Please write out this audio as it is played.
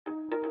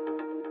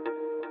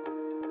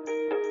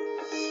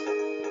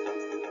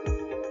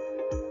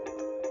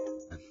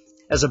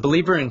As a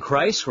believer in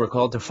Christ, we're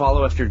called to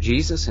follow after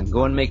Jesus and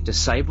go and make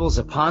disciples.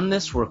 Upon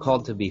this, we're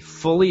called to be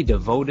fully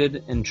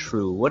devoted and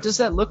true. What does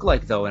that look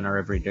like, though, in our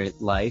everyday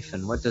life,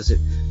 and what does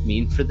it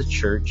mean for the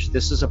church?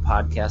 This is a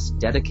podcast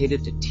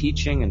dedicated to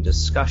teaching and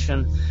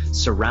discussion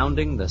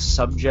surrounding the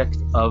subject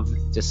of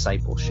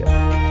discipleship.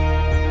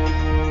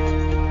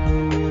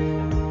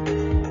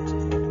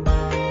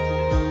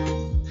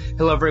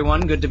 Hello,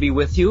 everyone. Good to be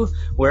with you,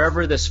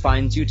 wherever this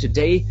finds you.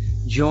 Today,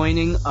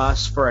 joining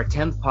us for our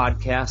 10th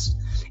podcast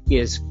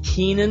is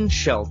Keenan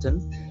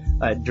Shelton,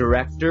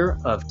 Director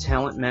of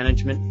Talent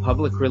Management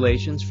Public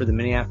Relations for the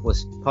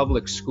Minneapolis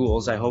Public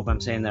Schools. I hope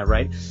I'm saying that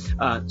right.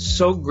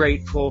 So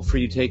grateful for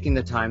you taking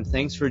the time.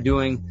 Thanks for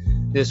doing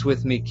this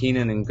with me,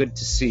 Keenan, and good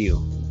to see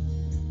you.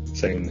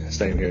 Same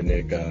here,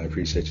 Nick. I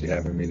appreciate you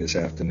having me this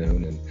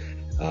afternoon.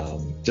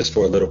 And just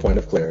for a little point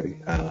of clarity,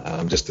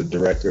 I'm just the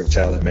Director of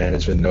Talent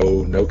Management.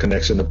 No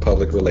connection to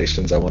public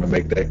relations. I want to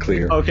make that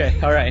clear. Okay,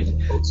 all right.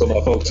 So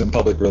my folks in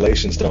public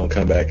relations don't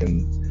come back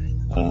and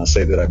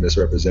say that I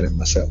misrepresented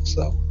myself.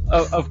 So,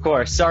 of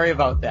course, sorry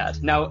about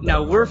that.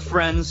 Now we're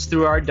friends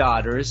through our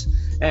daughters,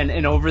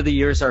 and over the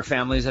years, our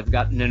families have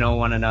gotten to know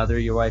one another.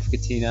 Your wife,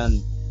 Katina,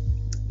 and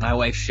my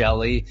wife,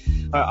 Shelly,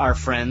 are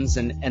friends,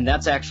 and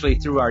that's actually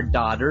through our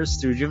daughters,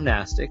 through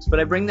gymnastics. But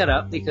I bring that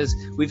up because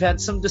we've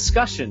had some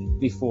discussion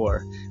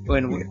before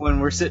when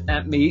we're sitting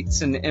at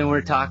meets and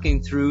we're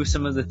talking through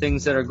some of the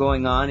things that are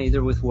going on,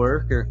 either with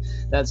work or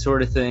that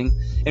sort of thing.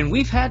 And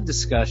we've had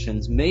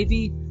discussions,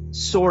 maybe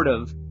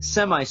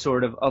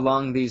semi-sort of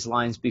along these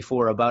lines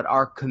before, about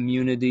our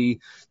community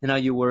and how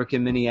you work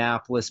in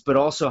Minneapolis, but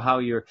also how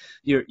you're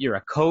a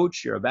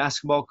coach, you're a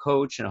basketball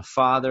coach and a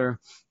father,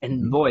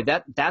 and boy,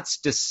 that's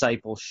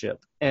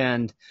discipleship.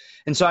 And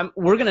so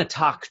we're going to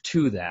talk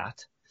to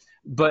that.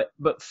 But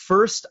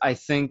first, I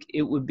think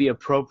it would be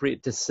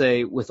appropriate to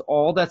say, with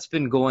all that's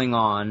been going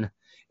on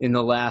in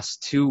the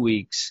last 2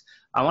 weeks,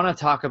 I want to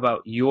talk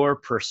about your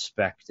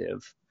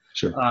perspective.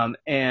 Sure.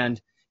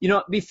 And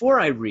before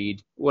I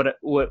read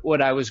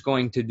what I was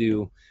going to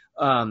do,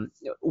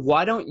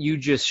 why don't you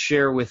just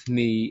share with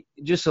me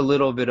just a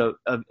little bit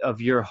of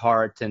your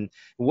heart and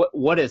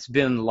what it's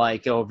been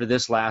like over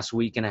this last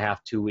week and a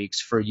half, 2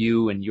 weeks for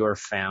you and your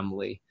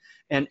family,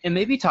 and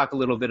maybe talk a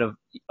little bit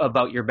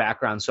about your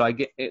background so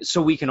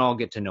we can all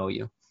get to know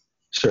you.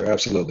 Sure,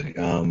 absolutely.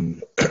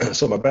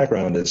 So my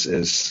background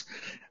is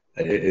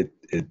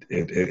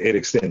it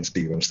extends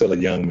deep. I'm still a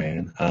young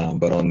man,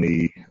 but on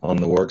the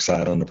work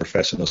side, on the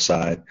professional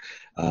side,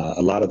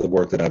 a lot of the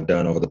work that I've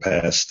done over the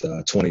past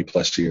 20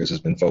 plus years has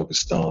been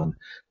focused on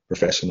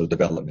professional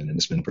development, and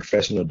it's been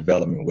professional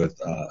development with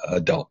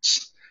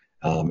adults.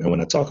 And when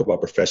I talk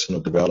about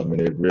professional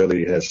development, it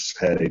really has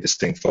had a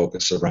distinct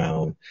focus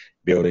around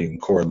building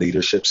core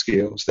leadership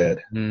skills that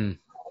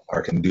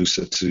are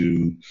conducive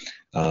to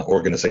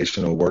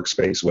organizational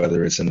workspace,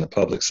 whether it's in the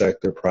public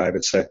sector,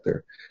 private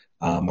sector,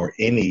 or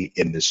any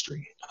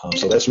industry.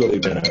 So that's really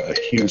been a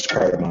huge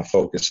part of my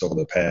focus over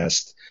the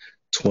past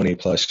 20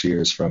 plus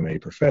years from a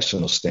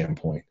professional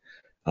standpoint.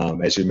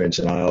 As you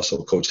mentioned, I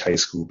also coach high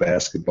school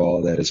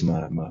basketball. That is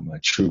my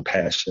true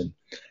passion.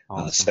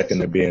 Awesome. Second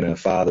to being a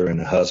father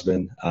and a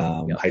husband,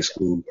 high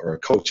school or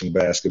coaching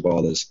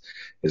basketball is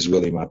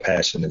really my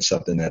passion and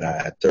something that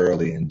I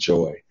thoroughly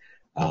enjoy.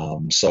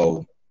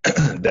 So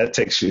that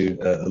takes you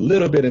a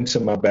little bit into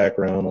my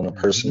background on a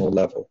personal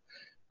level.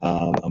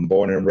 I'm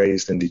born and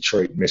raised in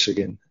Detroit,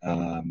 Michigan.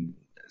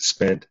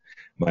 Spent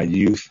my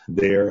youth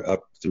there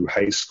up through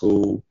high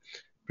school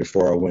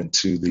before I went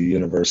to the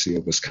University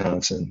of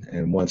Wisconsin.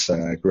 And once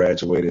I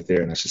graduated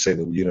there, and I should say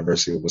the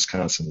University of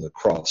Wisconsin La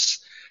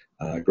Crosse,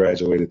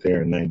 graduated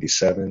there in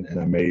 97, and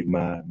I made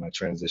my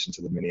transition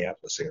to the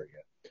Minneapolis area.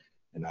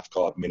 And I've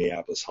called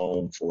Minneapolis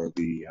home for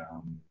the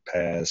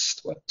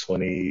past,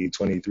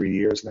 23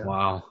 years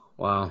now.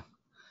 Wow.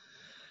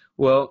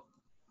 Well,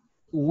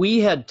 we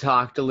had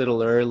talked a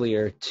little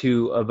earlier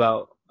too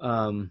about,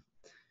 and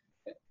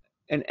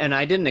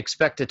I didn't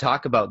expect to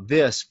talk about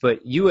this,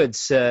 but you had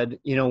said,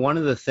 one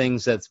of the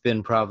things that's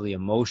been probably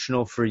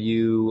emotional for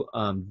you,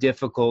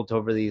 difficult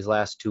over these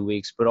last 2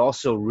 weeks, but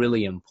also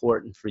really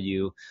important for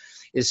you,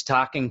 is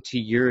talking to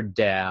your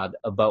dad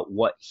about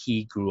what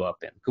he grew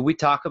up in. Could we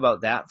talk about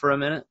that for a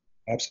minute?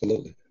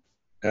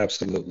 Absolutely.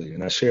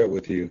 And I share it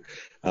with you.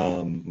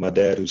 My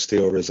dad, who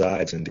still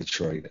resides in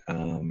Detroit,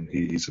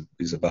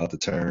 he's about to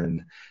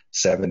turn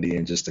 70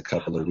 in just a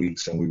couple of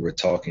weeks. And we were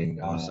talking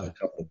a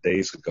couple of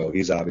days ago.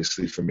 He's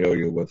obviously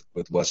familiar with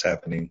what's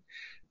happening,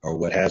 or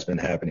what has been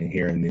happening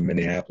here in the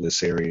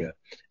Minneapolis area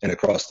and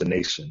across the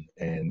nation.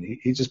 And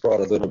he just brought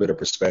a little bit of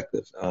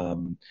perspective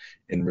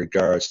in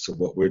regards to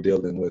what we're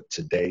dealing with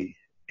today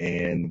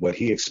and what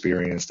he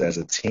experienced as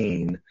a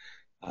teen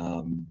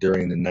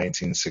during the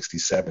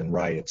 1967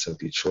 riots of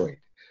Detroit.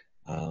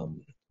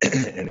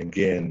 And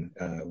again,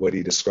 what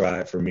he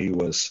described for me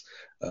was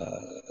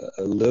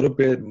a little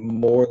bit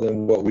more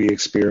than what we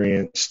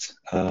experienced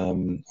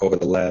over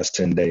the last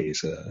 10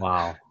 days.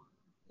 Wow.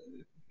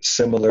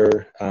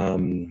 Similar,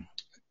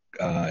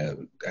 I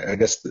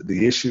guess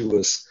the issue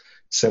was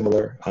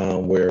similar,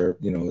 where,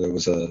 there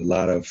was a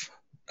lot of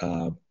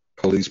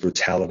police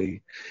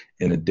brutality.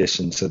 In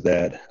addition to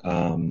that,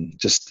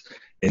 just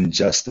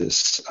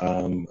injustice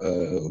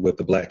with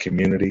the Black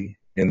community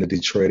in the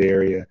Detroit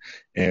area.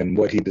 And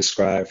what he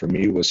described for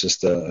me was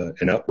just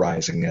an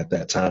uprising at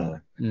that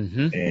time.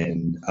 Mm-hmm.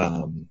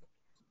 And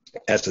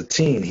as a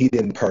teen, he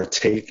didn't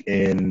partake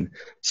in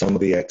some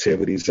of the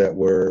activities that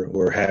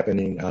were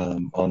happening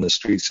on the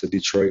streets of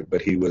Detroit,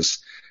 but he was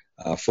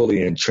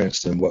fully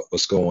entrenched in what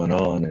was going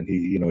on. And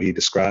he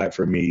described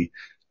for me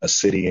a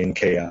city in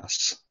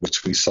chaos,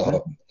 which we saw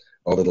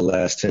over the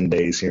last 10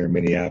 days here in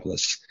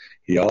Minneapolis.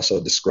 He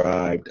also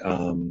described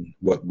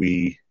what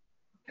we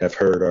have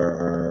heard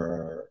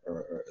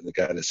the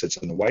guy that sits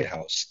in the White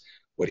House,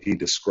 what he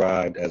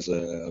described as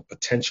a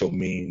potential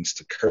means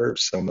to curb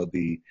some of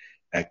the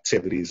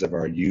activities of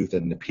our youth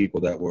and the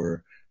people that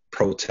were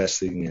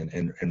protesting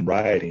and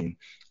rioting,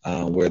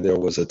 where there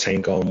was a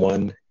tank on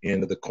one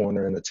end of the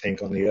corner and a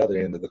tank on the other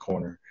end of the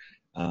corner,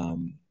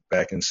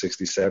 back in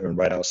 '67,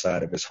 right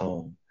outside of his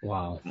home.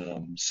 Wow.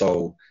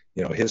 So,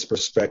 his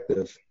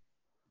perspective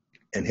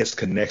and his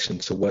connection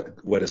to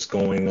what is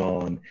going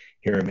on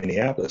here in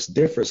Minneapolis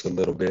differs a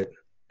little bit.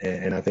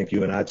 And I think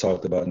you and I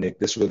talked about, Nick,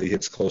 this really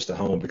hits close to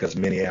home because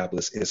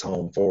Minneapolis is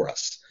home for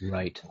us.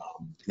 Right.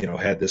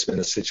 Had this been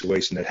a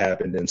situation that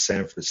happened in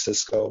San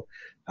Francisco,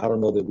 I don't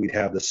know that we'd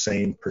have the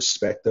same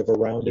perspective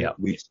around it.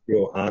 We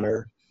still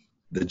honor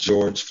the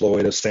George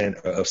Floyd of San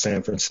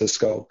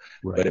Francisco,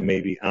 right, but it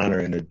may be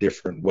honored in a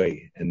different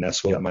way. And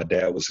that's what my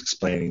dad was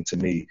explaining to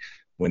me.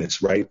 When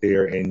it's right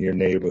there in your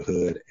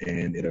neighborhood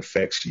and it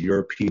affects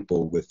your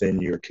people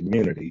within your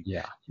community,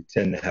 you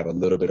tend to have a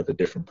little bit of a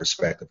different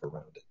perspective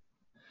around it.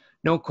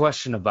 No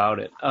question about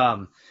it.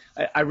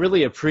 I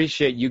really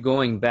appreciate you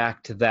going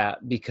back to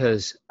that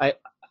because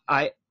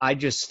I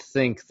just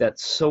think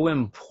that's so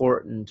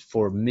important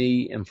for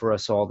me and for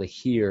us all to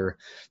hear.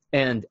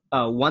 And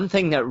one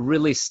thing that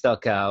really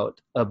stuck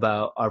out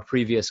about our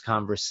previous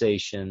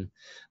conversation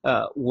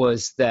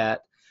was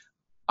that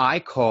I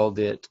called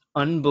it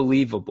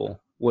unbelievable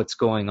what's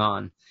going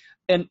on.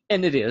 And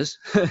it is,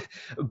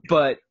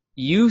 but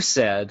you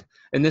said,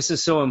 and this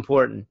is so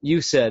important,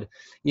 you said,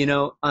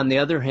 on the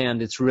other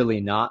hand, it's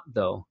really not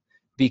though,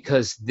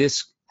 because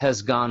this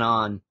has gone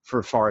on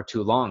for far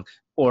too long.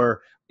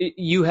 Or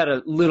you had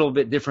a little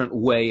bit different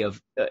way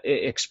of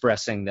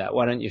expressing that.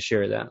 Why don't you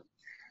share that?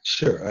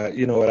 Sure.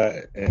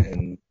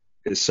 And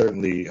it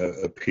certainly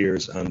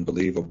appears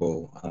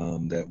unbelievable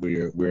that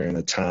we're in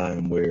a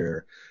time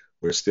where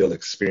we're still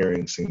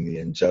experiencing the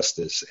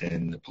injustice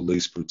and the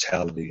police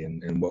brutality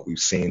and what we've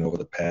seen over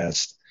the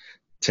past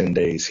 10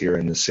 days here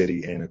in the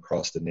city and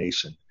across the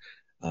nation.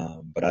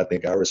 But I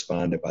think I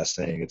responded by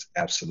saying it's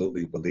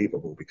absolutely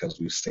believable because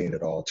we've seen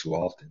it all too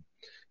often.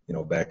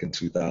 Back in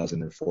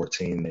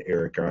 2014, the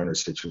Eric Garner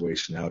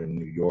situation out in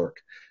New York,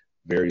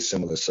 very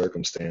similar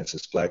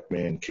circumstances, Black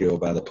man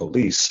killed by the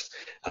police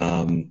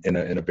in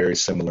a very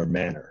similar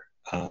manner.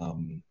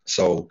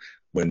 So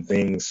when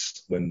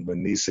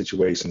these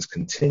situations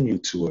continue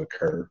to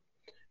occur,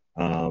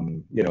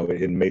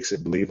 it makes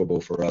it believable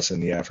for us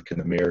in the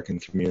African American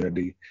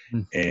community.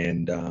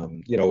 And,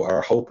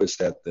 our hope is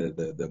that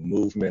the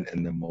movement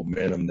and the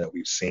momentum that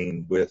we've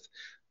seen with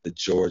the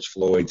George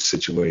Floyd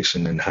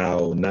situation and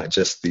how not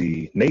just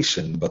the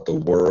nation, but the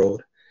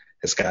world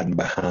has gotten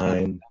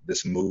behind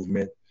this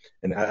movement.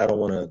 And I don't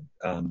want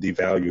to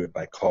devalue it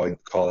by calling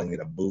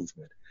it a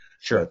movement.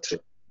 Sure. But to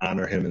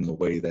honor him in the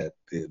way that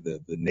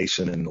the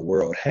nation and the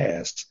world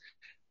has,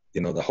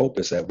 the hope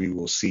is that we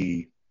will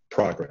see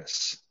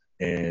progress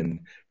in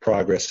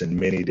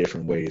many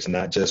different ways,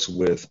 not just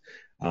with,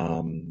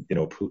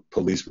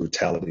 police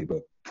brutality,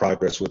 but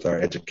progress with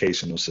our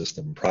educational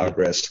system,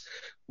 progress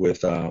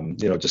with,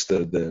 just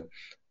the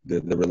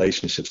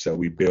relationships that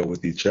we build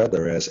with each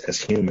other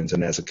as humans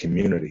and as a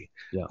community.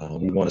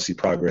 We want to see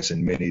progress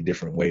in many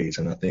different ways.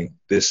 And I think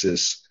this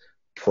is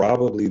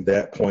probably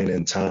that point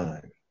in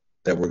time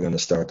that we're going to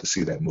start to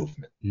see that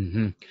movement.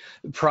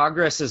 Mm-hmm.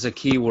 Progress is a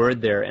key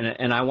word there,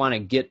 and I want to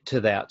get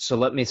to that. So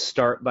let me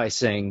start by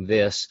saying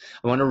this.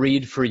 I want to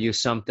read for you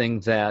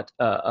something that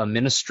a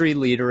ministry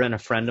leader and a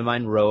friend of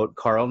mine wrote,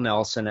 Carl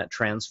Nelson at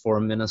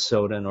Transform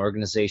Minnesota, an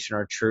organization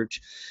our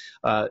church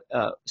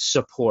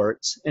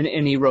supports.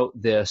 And he wrote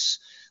this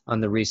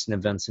on the recent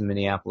events in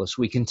Minneapolis.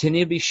 We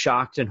continue to be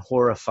shocked and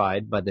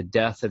horrified by the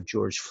death of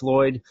George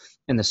Floyd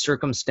and the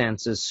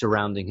circumstances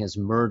surrounding his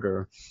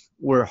murder.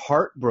 We're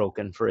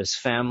heartbroken for his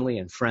family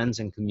and friends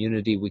and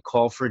community. We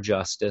call for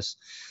justice.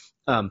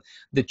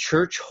 The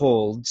church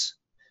holds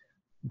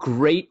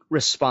great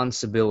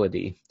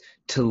responsibility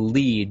to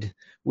lead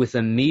with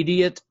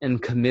immediate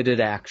and committed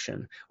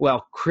action.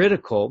 While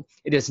critical,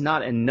 it is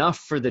not enough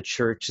for the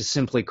church to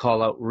simply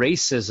call out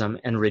racism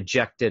and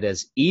reject it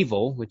as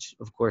evil, which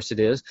of course it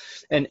is,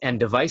 and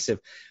divisive.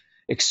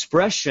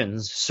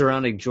 Expressions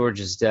surrounding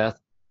George's death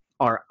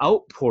are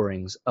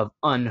outpourings of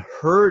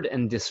unheard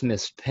and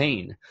dismissed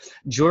pain.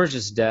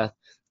 George's death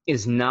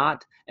is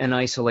not an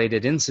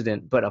isolated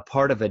incident, but a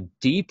part of a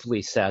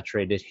deeply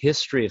saturated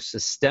history of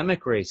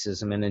systemic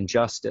racism and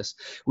injustice.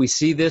 We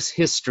see this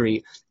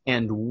history,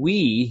 and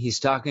he's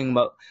talking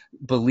about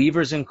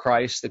believers in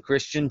Christ, the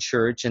Christian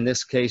church, in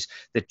this case,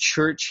 the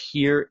church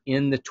here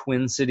in the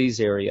Twin Cities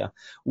area.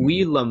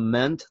 We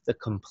lament the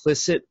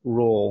complicit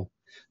role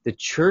the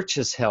church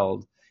has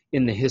held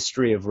in the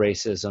history of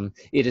racism.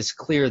 It is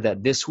clear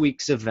that this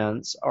week's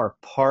events are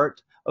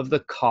part of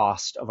the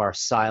cost of our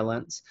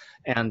silence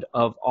and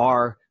of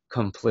our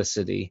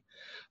complicity.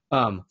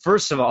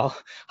 First of all,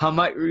 how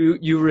might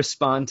you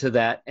respond to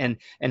that, and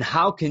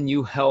how can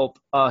you help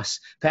us,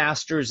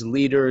 pastors,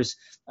 leaders,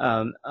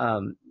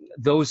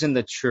 those in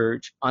the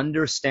church,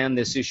 understand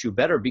this issue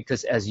better?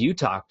 Because as you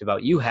talked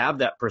about, you have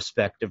that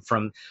perspective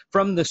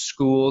from the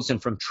schools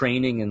and from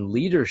training and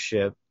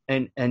leadership,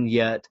 and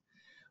yet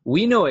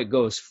we know it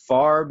goes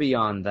far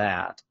beyond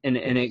that, and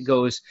it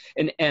goes,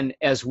 and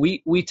as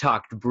we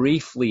talked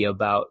briefly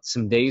about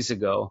some days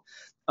ago,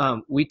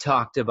 we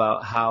talked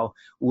about how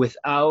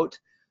without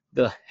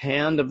the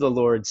hand of the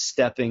Lord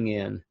stepping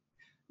in,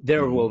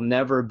 there will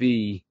never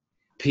be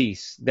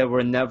peace. There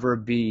will never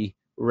be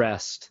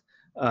rest.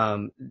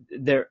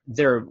 There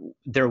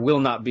will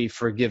not be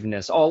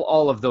forgiveness.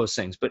 All of those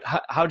things. But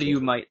how do you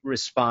might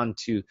respond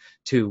to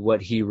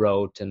what he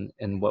wrote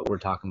and what we're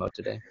talking about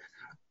today?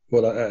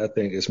 Well, I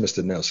think it's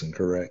Mr. Nelson,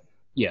 correct?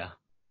 Yeah.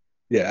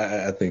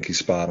 Yeah, I think he's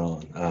spot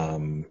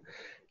on.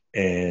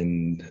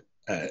 And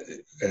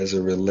as it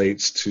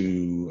relates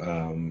to,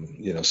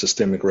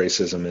 systemic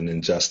racism and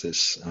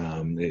injustice,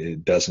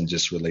 it doesn't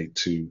just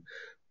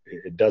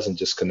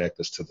connect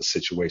us to the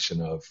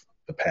situation of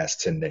the past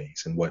 10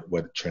 days and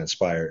what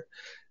transpired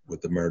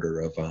with the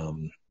murder of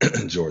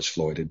George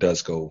Floyd. It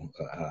does go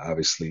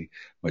obviously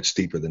much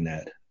deeper than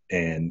that.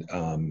 And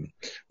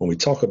when we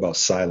talk about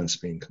silence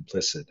being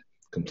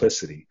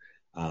complicity,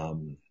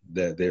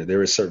 that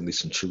there is certainly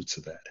some truth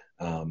to that.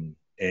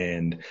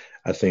 And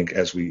I think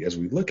as we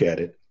look at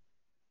it,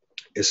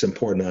 it's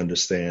important to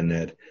understand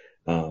that,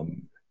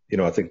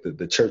 I think that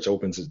the church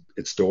opens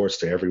its doors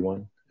to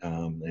everyone,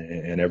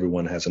 and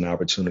everyone has an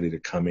opportunity to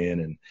come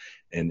in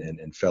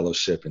and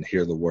fellowship and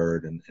hear the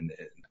word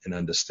and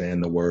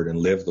understand the word and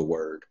live the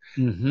word.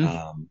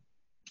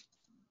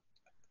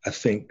 I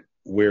think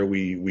where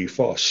we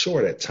fall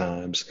short at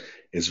times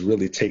is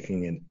really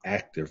taking an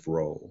active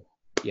role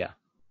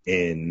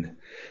in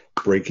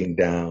breaking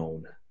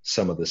down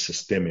some of the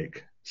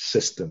systemic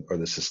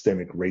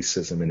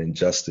racism and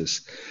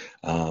injustice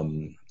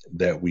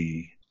that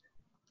we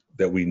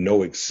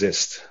know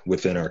exist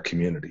within our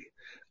community.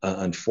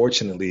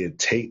 Unfortunately, it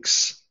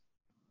takes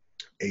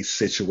a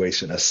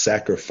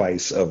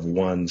sacrifice of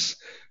one's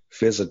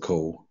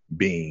physical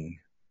being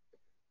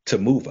to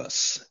move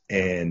us.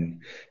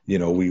 And,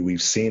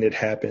 we've seen it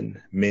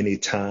happen many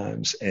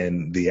times,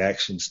 and the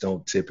actions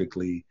don't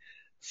typically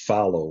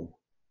follow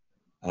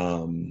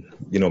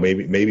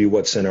maybe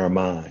what's in our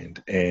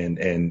mind,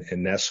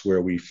 and that's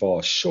where we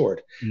fall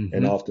short,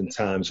 and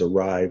oftentimes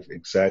arrive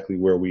exactly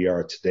where we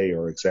are today,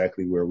 or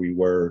exactly where we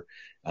were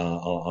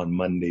on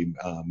Monday,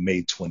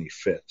 May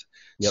 25th.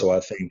 So I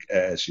think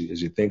as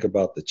you think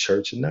about the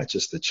church, and not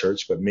just the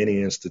church, but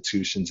many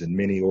institutions and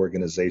many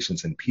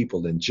organizations and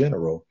people in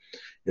general,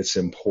 it's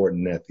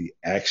important that the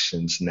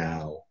actions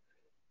now,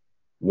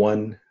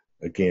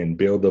 again,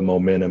 build the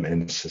momentum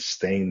and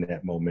sustain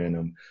that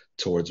momentum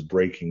towards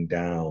breaking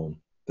down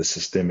the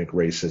systemic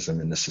racism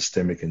and the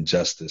systemic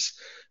injustice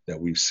that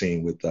we've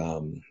seen with,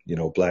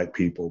 Black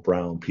people,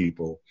 brown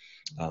people,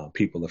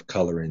 people of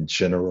color in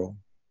general.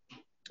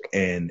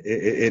 And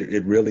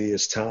it really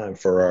is time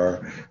for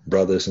our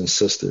brothers and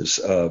sisters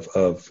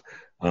of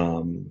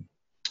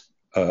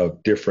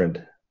different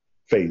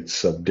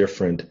faiths, of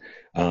different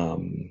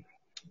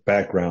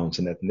backgrounds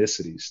and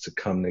ethnicities to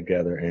come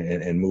together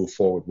and move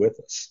forward with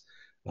us.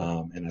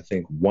 And I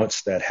think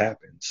once that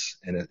happens,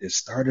 and it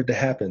started to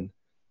happen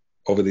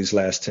over these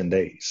last 10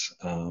 days.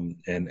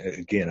 And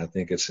again, I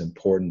think it's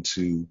important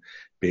to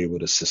be able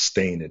to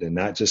sustain it, and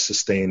not just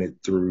sustain it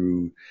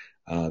through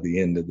the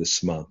end of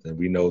this month. And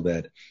we know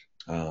that,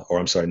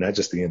 not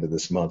just the end of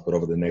this month, but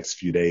over the next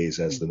few days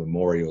as the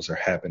memorials are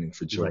happening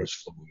for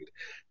George Floyd,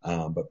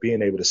 but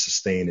being able to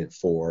sustain it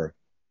for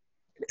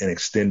an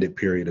extended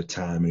period of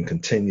time and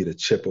continue to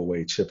chip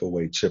away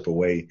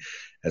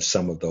at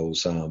some of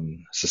those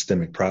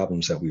systemic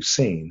problems that we've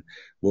seen,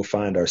 we'll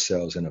find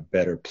ourselves in a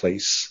better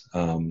place,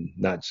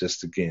 not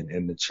just, again,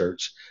 in the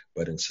church,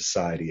 but in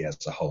society as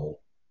a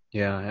whole.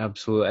 Yeah,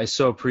 absolutely. I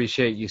so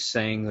appreciate you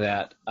saying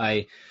that.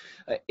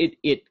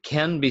 It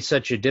can be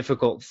such a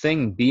difficult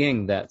thing,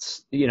 being that,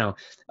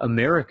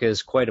 America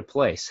is quite a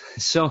place.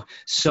 So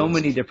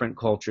many different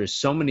cultures,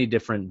 so many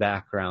different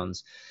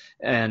backgrounds,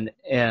 and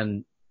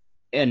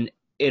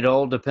it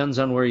all depends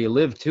on where you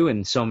live too,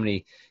 in so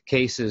many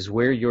cases,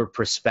 where your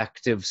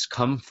perspectives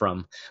come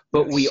from.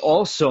 But we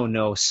also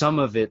know some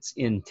of it's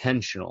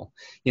intentional.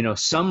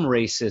 Some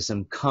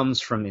racism comes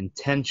from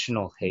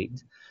intentional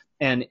hate.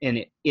 and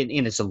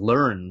it's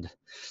learned.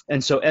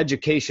 And so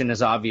education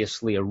is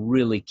obviously a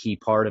really key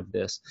part of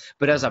this.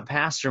 But as a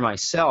pastor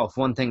myself,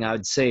 one thing I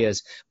would say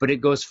is, but it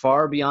goes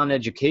far beyond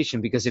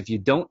education, because if you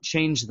don't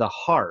change the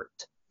heart,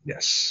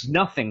 yes,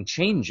 nothing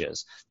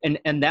changes.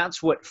 And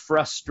that's what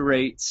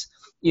frustrates,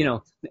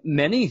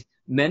 many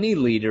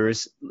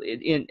leaders,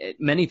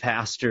 many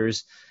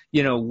pastors,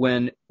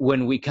 when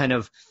we kind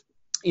of,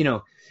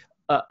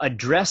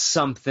 address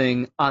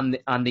something on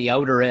the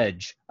outer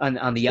edge,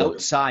 on the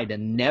outside,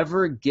 and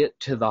never get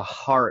to the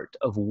heart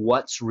of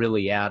what's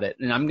really at it.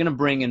 And I'm going to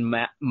bring in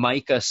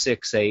Micah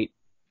 6:8.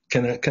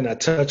 Can I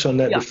touch on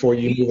that before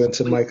you move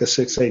into Micah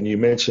 6:8? And you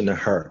mentioned the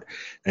heart,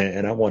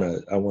 and I want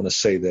to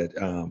say that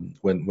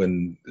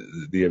when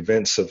the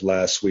events of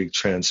last week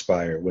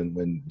transpired,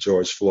 when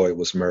George Floyd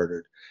was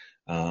murdered,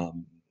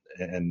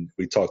 and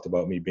we talked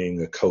about me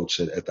being a coach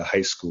at the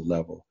high school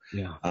level.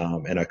 Yeah.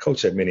 And I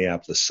coach at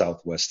Minneapolis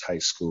Southwest High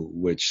School,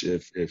 which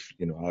if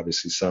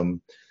obviously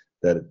some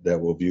that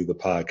will view the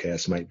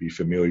podcast might be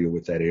familiar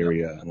with that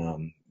area.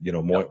 One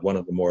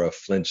of the more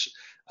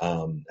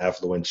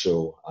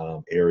affluential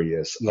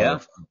areas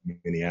of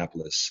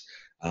Minneapolis.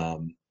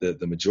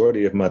 The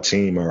majority of my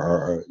team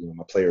are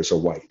my players are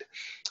white.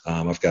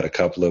 I've got a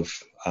couple of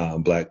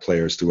black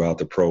players throughout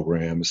the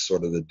program. It's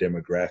sort of the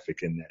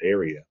demographic in that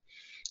area.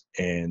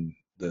 And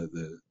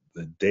the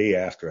day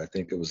after, I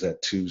think it was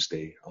that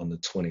Tuesday on the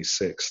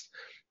 26th,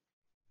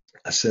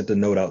 I sent a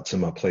note out to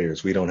my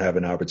players. We don't have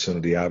an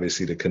opportunity,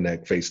 obviously, to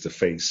connect face to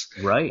face.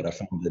 Right. But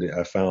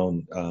I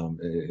found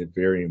it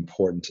very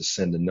important to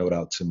send a note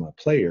out to my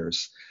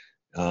players,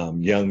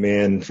 young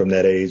men from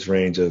that age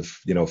range of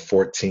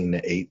 14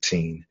 to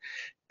 18.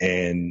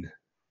 And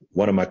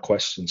one of my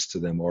questions to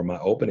them, or my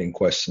opening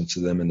question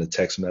to them in the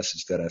text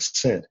message that I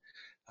sent,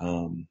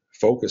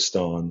 focused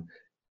on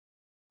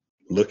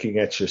looking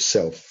at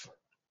yourself,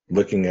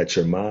 looking at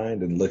your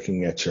mind, and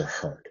looking at your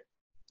heart.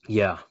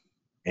 Yeah.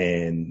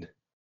 And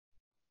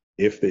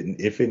if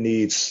it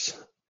needs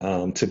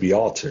to be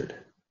altered,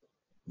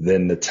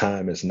 then the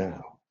time is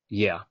now.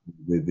 Yeah.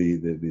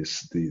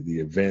 The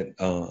event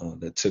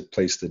that took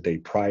place the day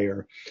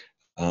prior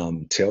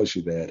tells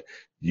you that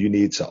you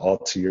need to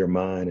alter your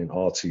mind and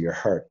alter your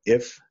heart.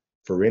 If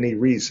for any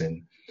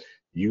reason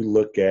you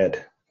look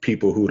at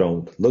people who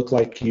don't look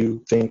like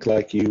you, think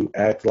like you,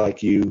 act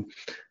like you,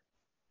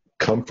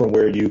 come from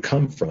where you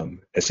come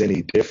from as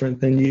any different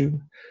than you,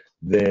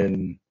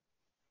 then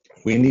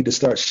we need to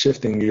start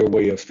shifting your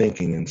way of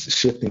thinking and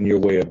shifting your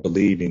way of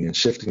believing and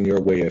shifting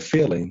your way of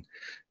feeling,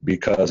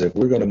 because if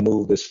we're going to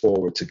move this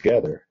forward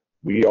together,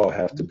 we all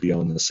have to be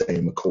on the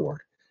same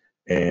accord.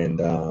 And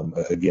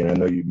again, I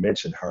know you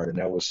mentioned heart, and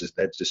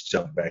that just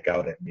jumped back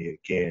out at me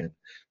again,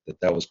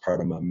 that was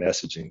part of my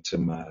messaging to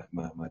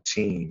my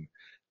team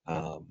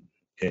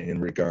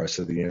in regards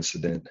to the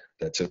incident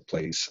that took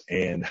place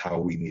and how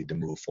we need to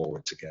move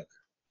forward together.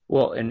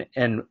 Well,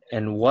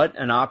 and what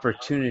an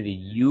opportunity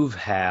you've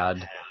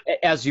had,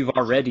 as you've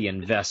already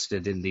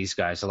invested in these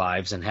guys'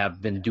 lives and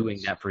have been doing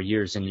that for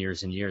years and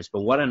years and years.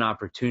 But what an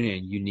opportunity, a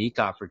unique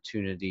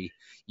opportunity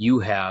you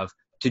have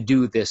to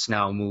do this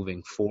now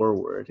moving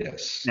forward.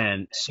 Yes.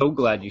 And so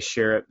glad you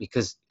share it,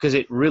 because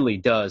it really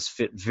does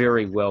fit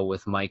very well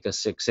with Micah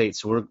 6:8.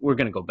 So we're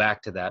going to go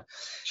back to that.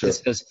 Sure. It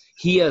says,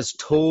 he has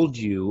told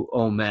you,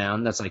 oh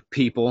man, that's like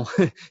people.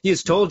 He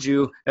has told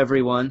you,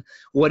 everyone,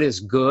 what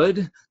is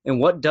good and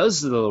what does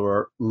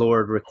the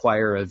Lord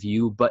require of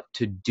you, but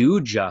to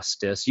do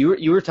justice.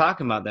 You were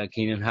talking about that,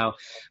 Keenan,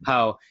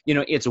 how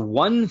it's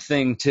one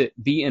thing to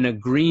be in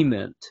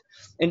agreement.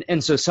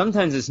 And so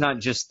sometimes it's not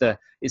just the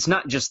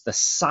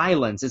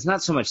silence. It's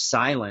not so much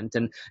silent.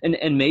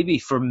 And maybe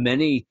for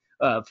many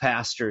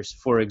pastors,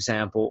 for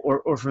example,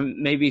 or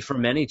maybe for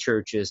many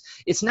churches,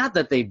 it's not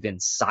that they've been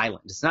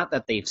silent. It's not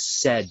that they've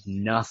said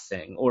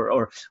nothing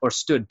or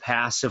stood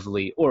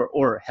passively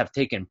or have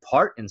taken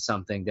part in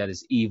something that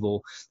is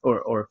evil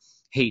or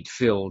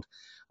hate-filled.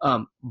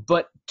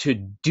 But to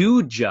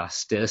do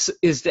justice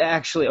is to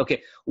actually,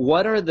 okay,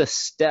 what are the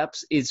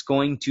steps it's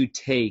going to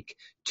take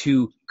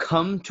to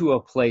come to a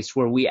place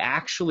where we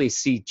actually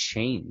see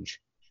change,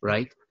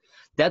 right?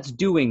 That's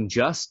doing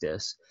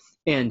justice.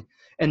 And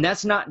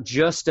that's not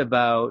just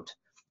about,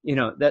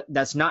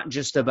 that's not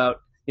just about,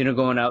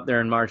 going out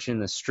there and marching in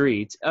the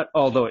streets,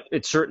 although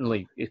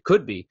it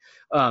could be.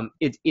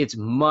 It's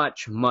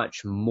much,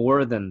 much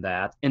more than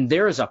that. And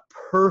there is a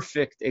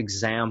perfect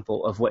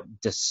example of what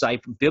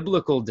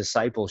biblical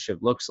discipleship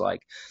looks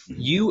like.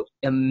 Mm-hmm. You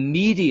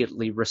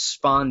immediately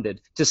responded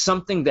to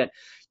something that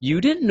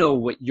you didn't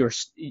know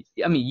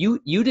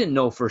you didn't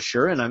know for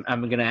sure. And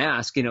I'm going to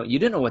ask, you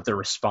didn't know what the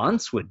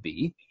response would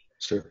be.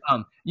 Sure.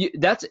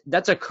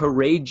 That's a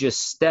courageous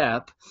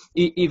step,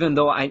 even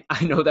though I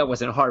know that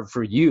wasn't hard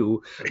for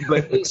you,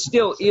 but it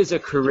still is a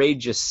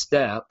courageous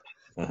step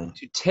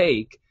to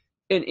take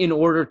in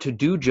order to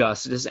do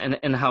justice,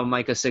 and how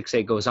Micah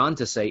 6:8 goes on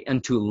to say,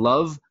 and to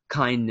love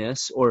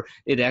kindness, or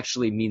it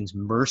actually means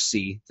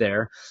mercy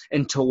there,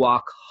 and to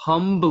walk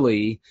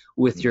humbly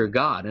with your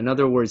God. In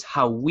other words,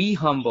 how we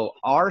humble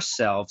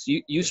ourselves.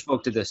 You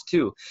spoke to this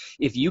too.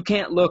 If you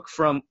can't look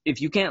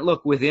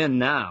within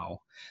now,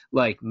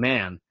 like,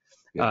 man,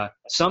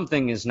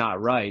 something is not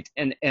right.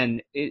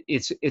 And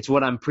it's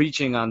what I'm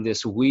preaching on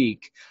this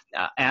week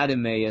at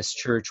Emmaus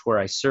Church where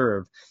I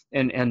serve.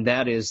 And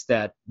that is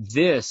that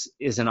this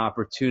is an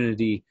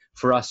opportunity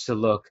for us to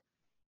look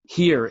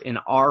here in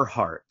our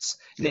hearts.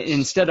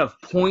 Instead of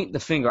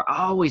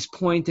always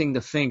pointing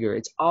the finger,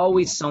 it's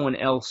always someone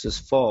else's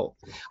fault.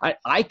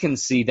 I can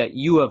see that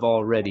you have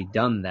already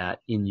done that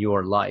in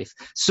your life.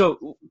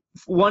 So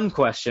one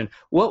question,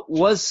 what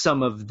was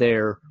some of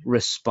their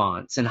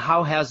response, and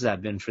how has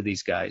that been for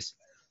these guys?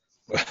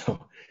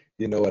 Well,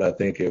 you know what, I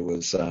think it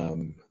was,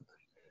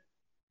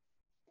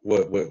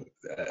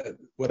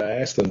 what I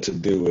asked them to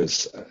do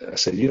is, I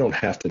said, you don't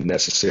have to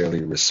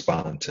necessarily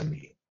respond to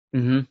me.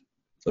 Mm-hmm.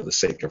 For the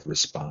sake of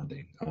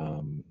responding.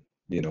 I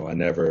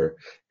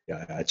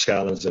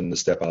challenged them to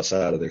step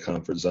outside of their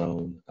comfort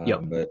zone.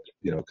 But,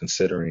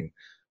 considering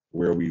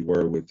where we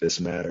were with this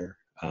matter,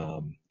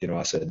 I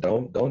said, you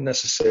don't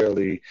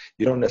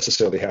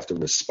necessarily have to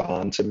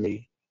respond to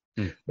me,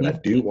 but I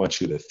do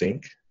want you to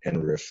think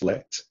and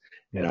reflect.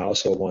 And I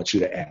also want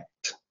you to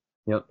act.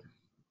 Yep.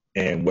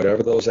 And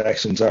whatever those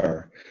actions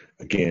are,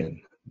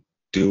 again,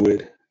 do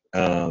it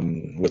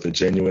with a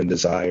genuine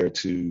desire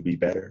to be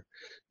better.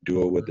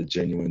 Do it with a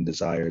genuine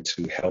desire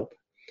to help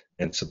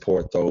and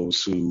support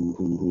those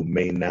who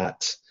may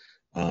not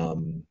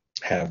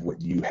have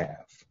what you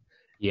have.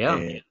 Yeah.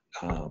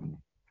 And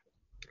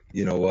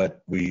you know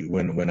what?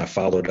 When I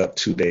followed up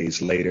 2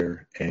 days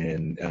later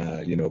and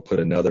put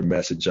another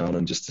message on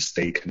them just to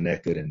stay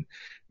connected and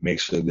make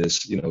sure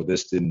this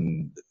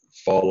didn't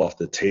fall off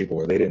the table,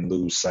 or they didn't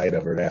lose sight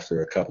of it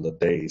after a couple of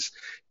days.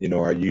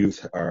 Our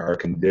youth are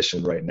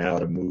conditioned right now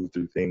to move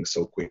through things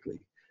so quickly.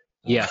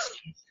 Yeah.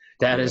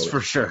 That is for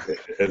sure.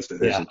 There's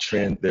a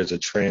trend. There's a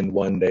trend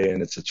one day,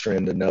 and it's a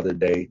trend another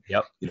day.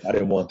 Yep. I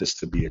didn't want this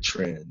to be a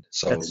trend.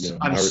 So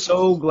I'm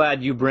so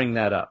glad you bring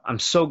that up. I'm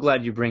so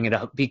glad you bring it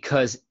up,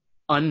 because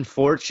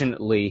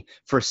unfortunately,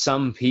 for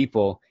some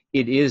people,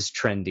 it is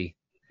trendy.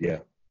 Yeah.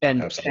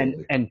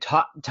 Absolutely. And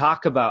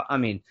talk about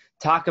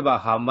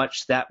how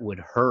much that would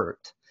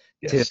hurt.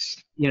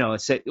 Yes.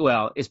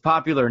 It's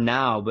popular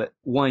now, but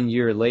 1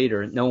 year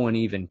later, no one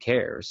even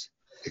cares.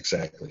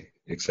 Exactly.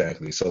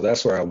 So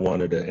that's where I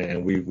wanted to,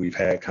 and we've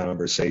had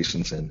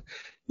conversations, and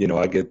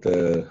I get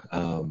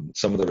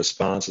some of the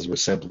responses were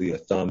simply a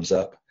thumbs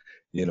up.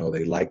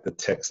 They liked the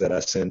text that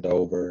I sent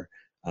over.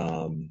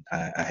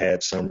 I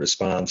had some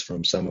response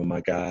from some of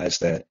my guys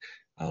that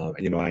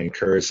I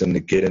encouraged them to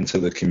get into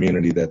the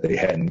community that they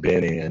hadn't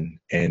been in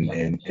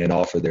and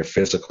offer their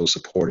physical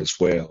support as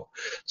well.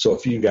 So a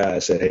few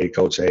guys said, "Hey,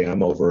 Coach,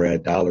 I'm over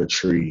at Dollar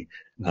Tree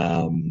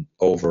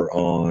over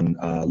on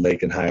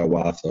Lake and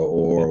Hiawatha,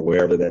 or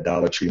wherever that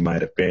Dollar Tree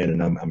might have been,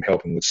 and I'm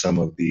helping with some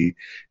of the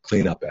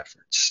cleanup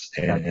efforts."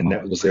 And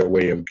that was their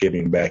way of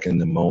giving back in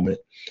the moment.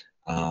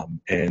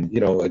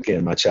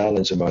 Again, my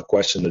challenge and my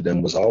question to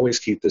them was always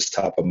keep this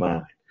top of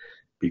mind,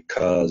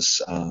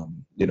 because,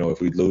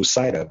 if we lose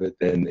sight of it,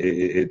 then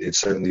it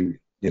certainly,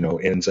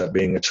 ends up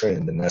being a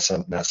trend. And that's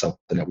not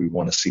something that we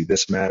want to see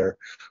this matter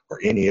or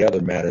any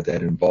other matter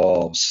that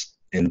involves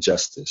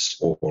injustice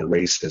or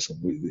racism.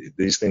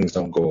 These things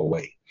don't go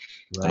away.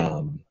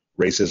 Right.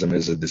 Racism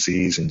is a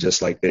disease, and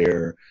just like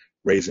they're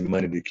raising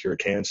money to cure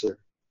cancer,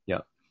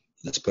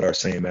 let's put our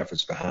same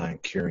efforts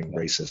behind curing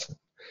racism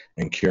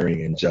and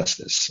curing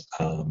injustice,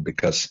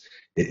 because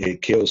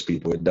it kills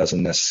people. It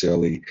doesn't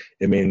necessarily,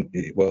 I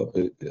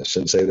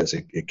shouldn't say this,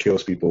 it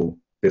kills people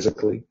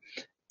physically,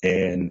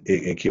 and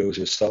it kills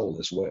your soul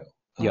as well.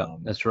 Yeah,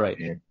 that's right.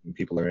 And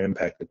people are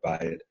impacted by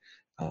it.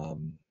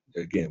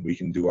 Again, we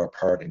can do our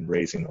part in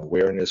raising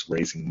awareness,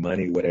 raising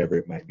money, whatever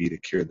it might be, to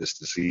cure this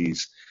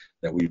disease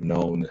that we've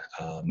known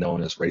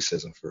as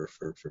racism for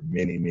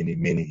many, many,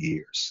 many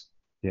years.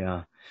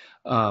 Yeah.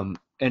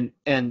 And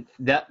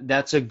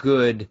that's a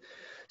good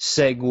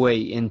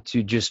segue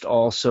into just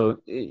also,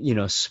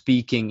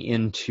 speaking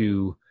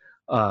into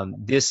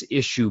this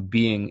issue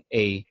being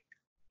a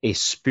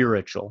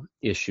spiritual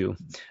issue,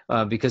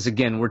 because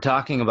again, we're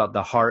talking about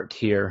the heart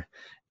here,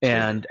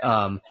 and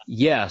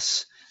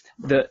yes,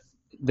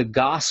 the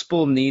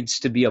gospel needs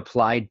to be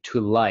applied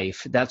to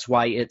life. That's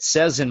why it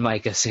says in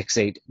Micah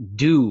 6:8,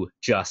 do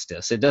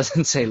justice. It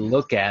doesn't say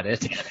look at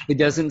it. It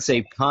doesn't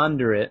say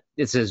ponder it.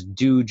 It says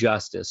do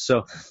justice.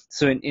 So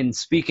in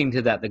speaking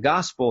to that, the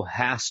gospel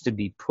has to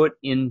be put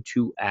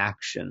into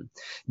action.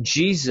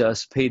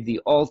 Jesus paid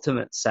the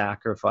ultimate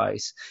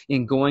sacrifice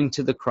in going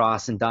to the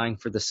cross and dying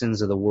for the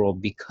sins of the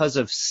world because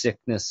of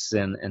sickness,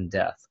 sin, and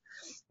death,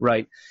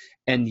 right?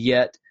 And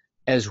yet,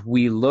 as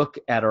we look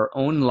at our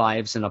own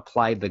lives and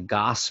apply the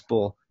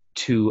gospel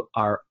to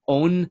our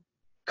own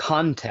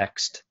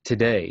context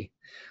today,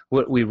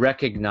 what we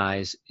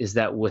recognize is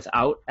that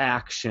without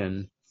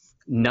action,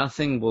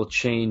 nothing will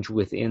change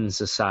within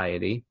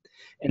society.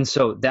 And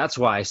so that's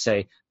why I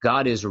say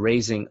God is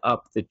raising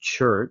up the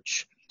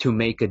church to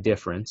make a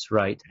difference,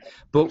 right?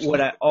 But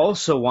what I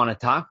also want to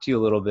talk to you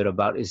a little bit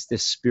about is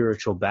this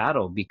spiritual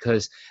battle,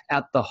 because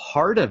at the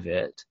heart of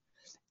it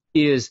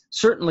is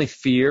certainly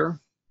fear,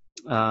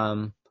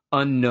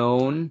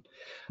 unknown,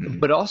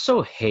 but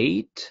also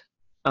hate.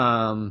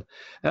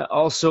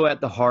 Also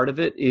at the heart of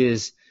it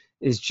is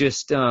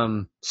just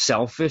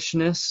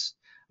selfishness.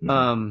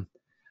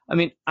 I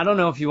mean, I don't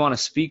know if you want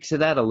to speak to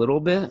that a little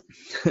bit.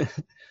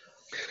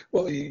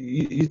 Well,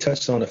 you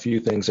touched on a few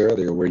things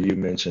earlier where you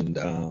mentioned,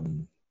 a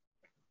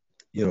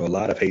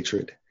lot of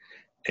hatred,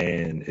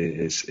 and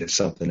it's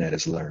something that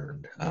is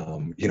learned.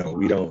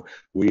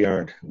 We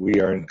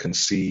aren't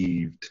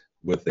conceived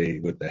with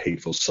a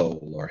hateful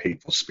soul or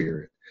hateful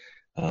spirit.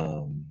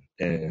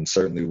 And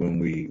certainly when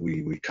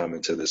we come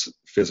into this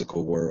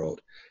physical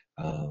world,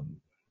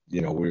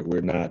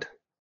 we're not,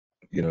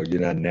 you're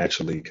not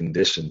naturally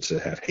conditioned to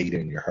have hate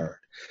in your heart.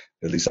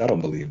 At least I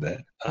don't believe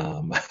that.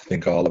 I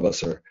think all of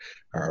us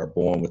are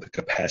born with a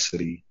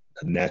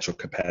natural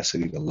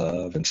capacity to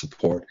love and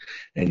support,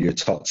 and you're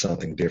taught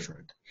something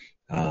different.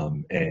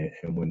 And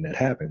when that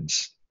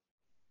happens,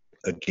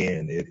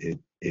 again,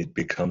 it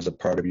becomes a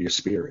part of your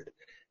spirit.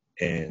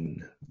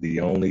 And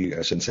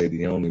I shouldn't say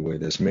the only way,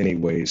 there's many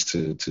ways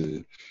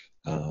to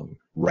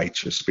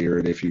right your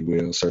spirit, if you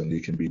will. Certainly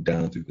it can be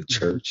done through the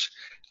church.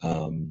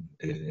 And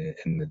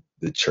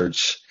the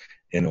church,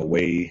 in a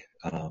way,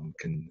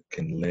 can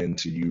lend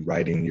to you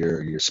righting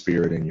your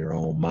spirit and your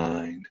own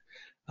mind.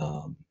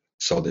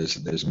 So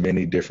there's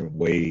many different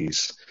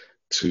ways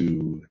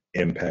to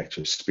impact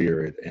your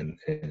spirit, and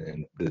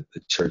the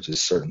church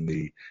is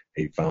certainly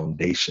a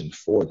foundation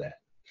for that.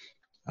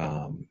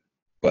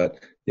 But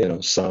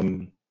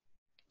some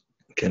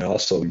can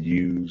also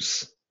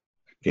use,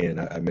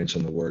 again, I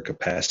mentioned the word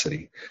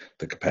capacity,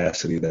 the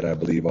capacity that I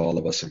believe all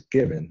of us are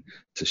given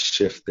to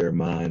shift their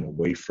mind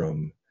away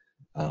from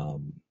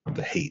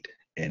the hate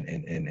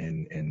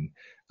and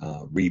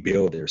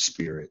rebuild their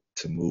spirit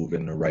to move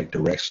in the right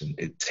direction.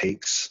 It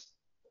takes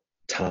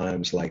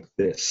times like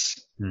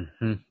this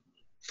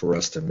for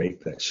us to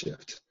make that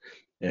shift.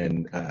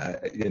 And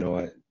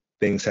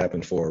things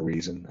happen for a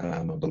reason.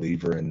 I'm a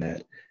believer in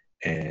that,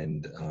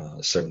 and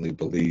certainly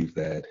believe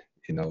that,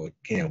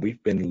 again,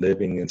 we've been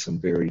living in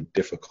some very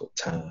difficult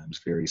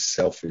times, very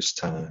selfish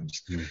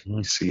times.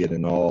 You see it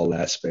in all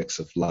aspects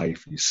of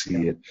life. You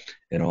see it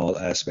in all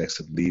aspects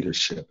of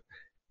leadership.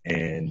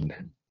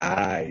 And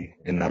I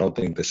don't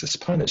think this is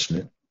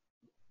punishment,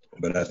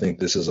 but I think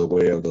this is a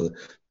way of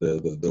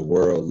the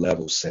world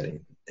level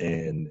setting,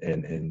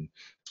 and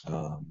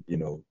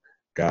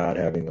God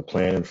having a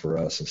plan for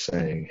us and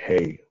saying,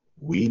 hey,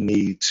 we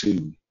need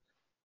to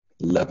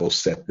level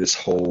set this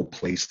whole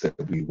place that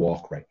we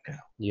walk right now.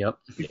 Yep.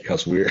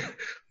 Because we're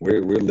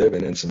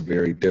living in some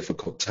very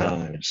difficult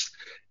times,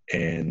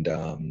 and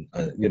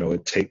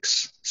it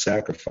takes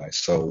sacrifice.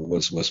 So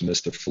was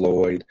Mr.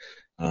 Floyd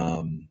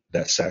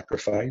that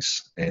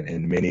sacrifice,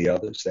 and many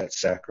others that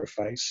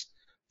sacrifice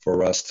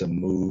for us to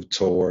move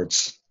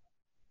towards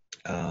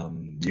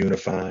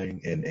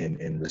unifying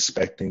and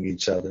respecting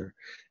each other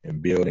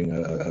and building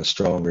a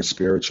stronger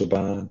spiritual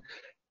bond.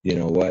 You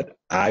know what?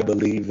 I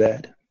believe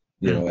that.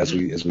 As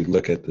we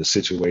look at the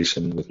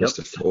situation with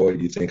Mr. Floyd,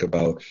 you think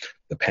about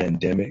the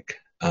pandemic.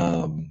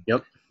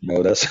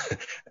 That's,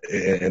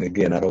 and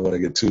again, I don't want to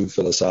get too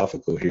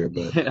philosophical here,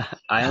 but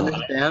I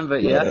understand.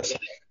 But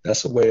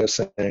that's a way of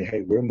saying,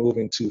 hey, we're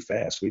moving too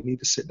fast. We need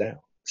to sit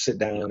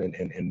down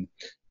and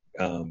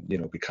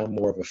become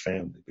more of a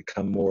family,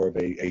 become more of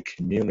a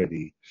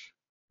community,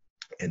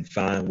 and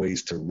find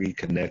ways to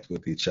reconnect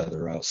with each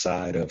other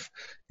outside of,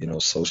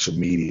 social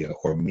media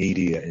or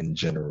media in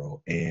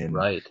general, and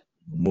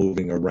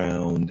moving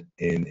around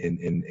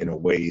in a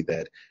way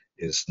that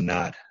is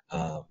not,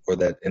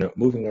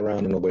 moving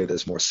around in a way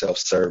that's more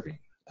self-serving,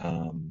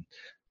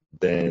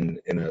 than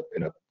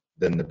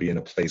to be in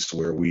a place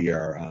where we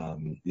are,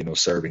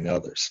 serving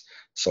others.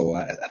 So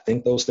I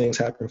think those things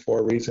happen for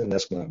a reason.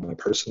 That's my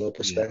personal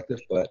perspective.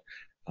 But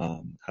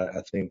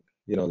I think,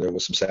 there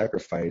was some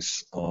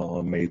sacrifice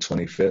on May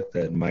 25th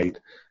that might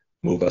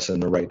move us in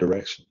the right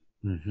direction.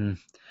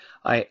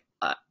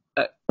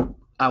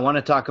 I want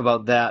to talk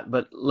about that,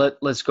 but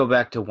let's go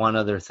back to one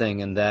other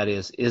thing, and that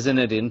is, isn't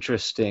it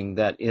interesting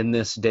that in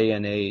this day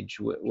and age,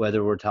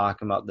 whether we're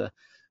talking about the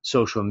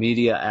social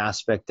media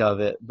aspect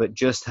of it, but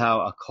just how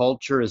a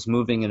culture is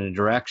moving in a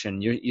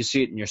direction, you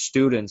see it in your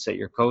students that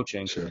you're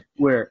coaching,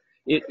 where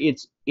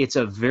it's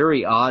a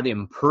very odd,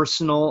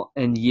 impersonal,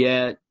 and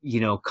yet,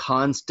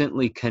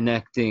 constantly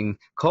connecting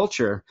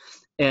culture.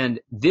 And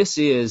this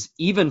is,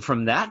 even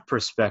from that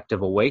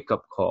perspective, a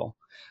wake-up call.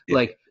 Yeah.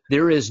 Like,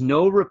 there is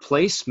no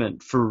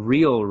replacement for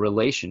real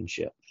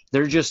relationship.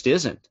 There just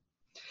isn't.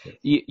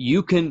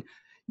 You can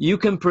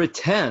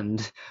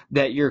pretend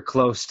that you're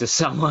close to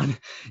someone,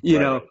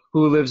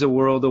 who lives a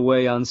world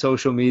away on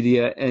social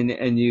media,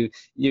 and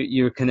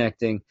you're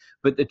connecting.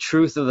 But the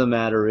truth of the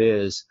matter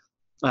is,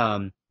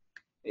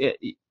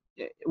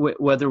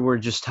 whether we're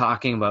just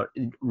talking about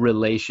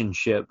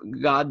relationship,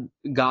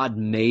 God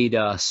made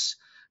us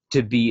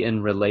to be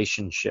in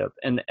relationship,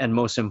 and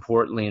most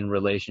importantly in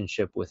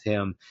relationship with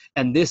Him.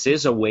 And this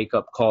is a wake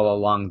up call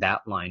along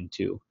that line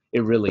too.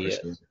 It really For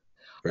sure. is.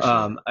 For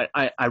sure.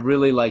 I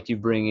really like you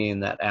bringing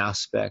in that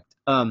aspect.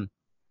 I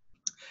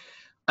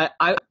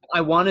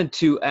wanted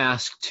to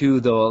ask too,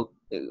 though,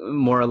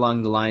 more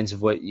along the lines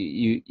of what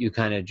you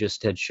kind of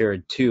just had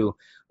shared too.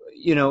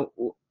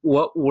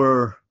 What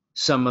are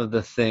some of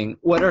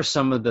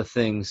the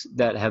things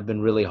that have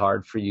been really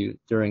hard for you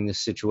during this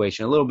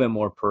situation? A little bit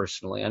more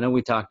personally. I know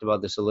we talked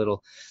about this a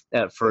little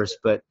at first,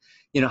 but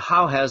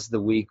how has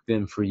the week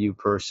been for you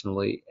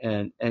personally?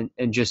 And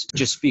just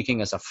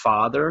speaking as a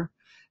father,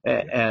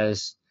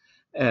 as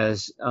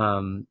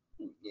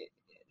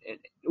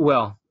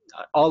well,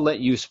 I'll let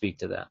you speak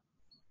to that.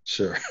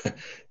 Sure.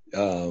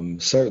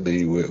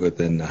 Certainly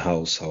within the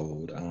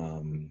household,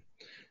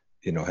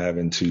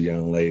 having two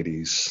young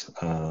ladies,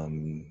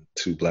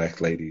 two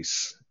black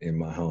ladies in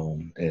my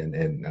home,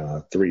 and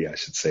three, I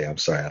should say. I'm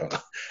sorry,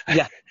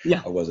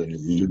 Yeah. I wasn't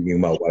leaving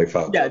my wife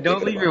out. Yeah,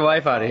 don't leave your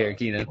wife out of here,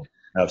 Keenan.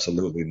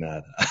 Absolutely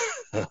not.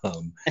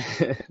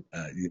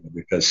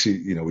 Because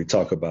we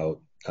talk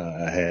about.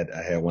 I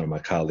had one of my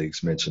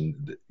colleagues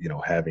mention,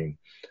 having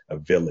a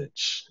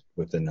village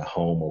within the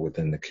home or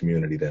within the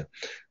community that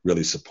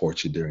really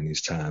supports you during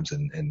these times,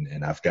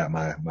 and I've got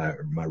my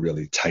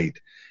really tight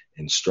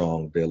and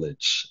strong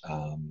village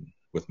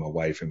with my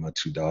wife and my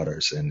two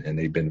daughters, and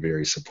they've been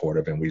very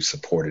supportive, and we've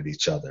supported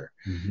each other,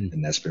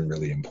 and that's been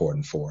really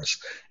important for us.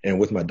 And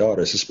with my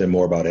daughters, it's been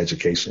more about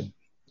education,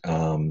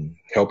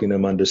 helping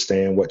them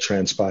understand what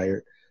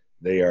transpired.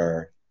 They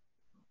are,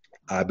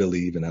 I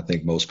believe, and I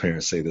think most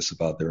parents say this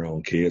about their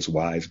own kids,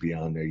 wise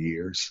beyond their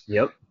years.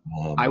 Yep.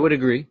 I would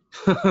agree.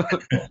 I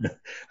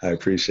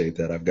appreciate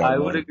that. I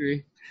would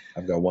agree.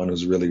 I've got one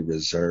who's really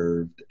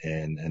reserved,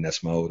 and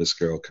that's my oldest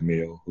girl,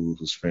 Camille,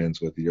 who's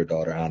friends with your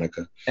daughter,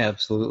 Annika.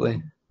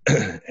 Absolutely.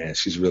 And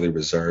she's really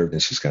reserved,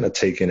 and she's kind of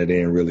taking it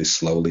in really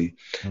slowly.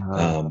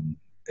 But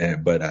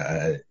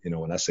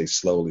when I say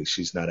slowly,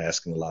 she's not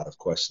asking a lot of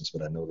questions,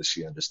 but I know that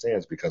she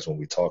understands, because when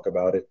we talk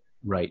about it,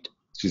 right,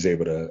 she's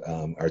able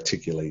to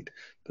articulate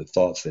the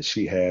thoughts that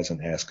she has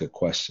and ask good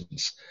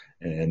questions.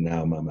 And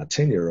now my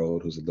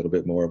 10-year-old, who's a little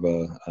bit more of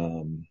a,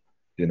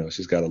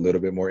 she's got a little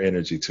bit more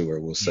energy to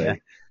her, we'll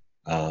say.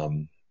 Yeah.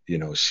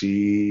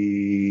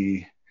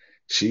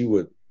 She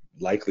would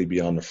likely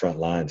be on the front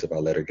lines if I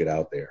let her get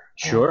out there.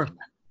 Sure.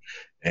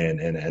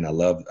 And I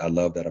love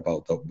that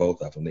about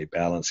both of them. They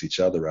balance each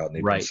other out, and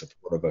they've been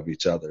supportive of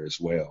each other as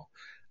well.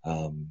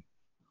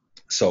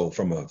 So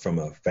from a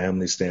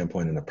family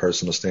standpoint and a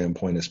personal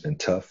standpoint, it's been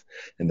tough.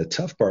 And the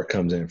tough part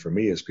comes in for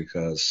me is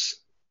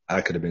because I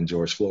could have been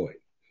George Floyd.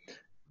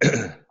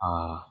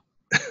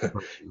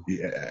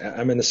 Yeah,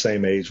 I'm in the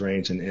same age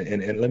range,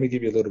 and let me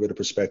give you a little bit of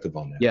perspective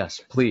on that. Yes,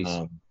 please.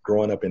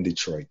 Growing up in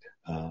Detroit,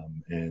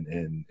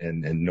 and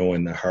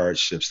knowing the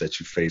hardships that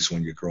you face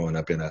when you're growing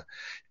up in a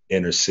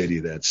inner city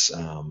that's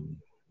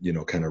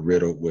kind of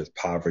riddled with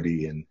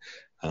poverty, and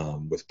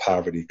with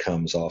poverty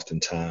comes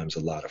oftentimes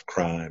a lot of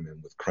crime,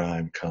 and with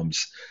crime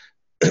comes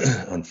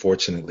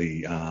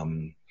unfortunately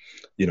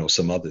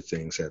some other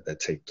things that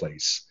take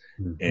place.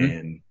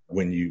 And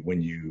when you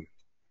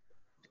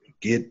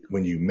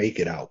make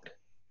it out,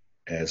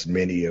 as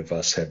many of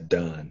us have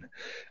done,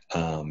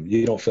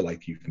 you don't feel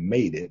like you've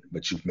made it,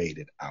 but you've made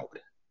it out.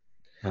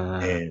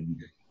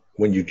 And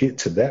when you get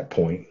to that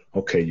point,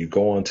 okay, you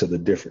go on to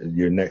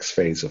your next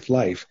phase of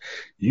life.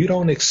 You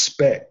don't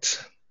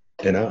expect,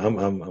 and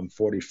I'm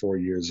 44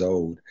 years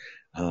old.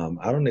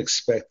 I don't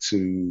expect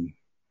to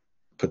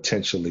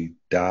potentially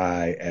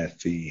die at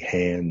the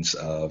hands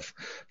of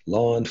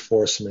law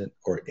enforcement,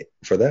 or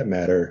for that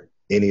matter,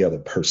 any other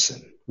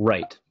person.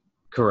 Right.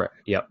 Correct.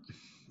 Yep.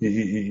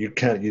 You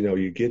kind of,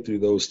 you get through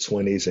those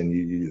 20s, and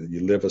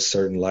you live a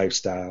certain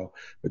lifestyle,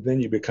 but then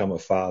you become a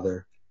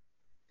father,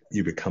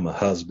 you become a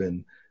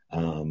husband,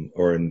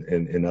 or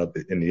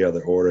in the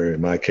other order.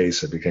 In my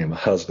case, I became a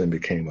husband,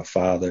 became a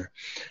father,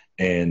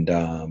 and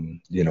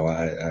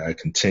I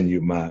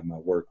continue my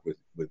work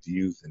with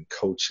youth and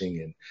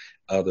coaching and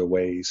other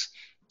ways,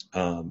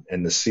 and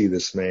to see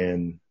this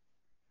man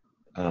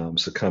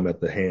succumb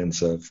at the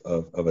hands of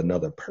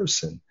another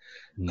person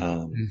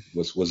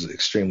was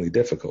extremely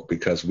difficult,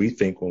 because we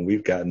think when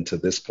we've gotten to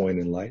this point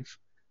in life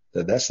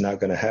that's not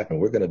going to happen.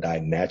 We're going to die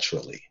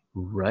naturally.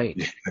 Right.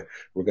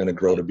 We're going to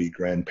grow to be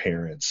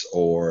grandparents,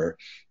 or,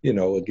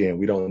 again,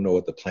 we don't know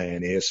what the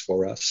plan is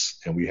for us,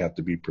 and we have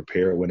to be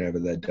prepared whenever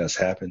that does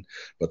happen.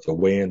 But the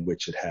way in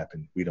which it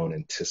happened, we don't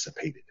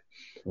anticipate it.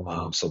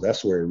 Wow. So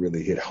that's where it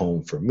really hit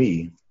home for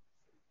me,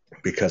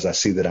 because I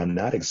see that I'm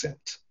not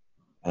exempt.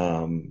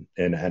 And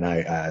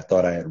I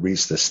thought I had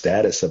reached the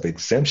status of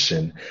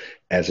exemption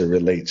as it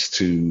relates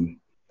to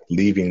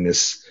leaving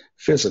this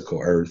physical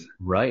earth.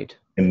 Right.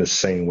 In the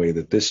same way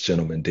that this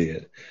gentleman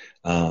did.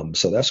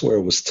 So that's where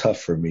it was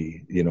tough for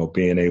me,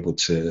 being able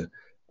to,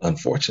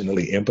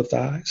 unfortunately,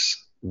 empathize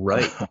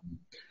right.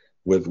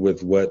 with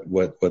what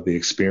the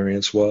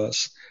experience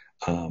was.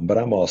 But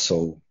I'm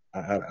also,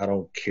 I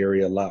don't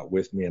carry a lot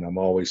with me, and I'm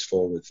always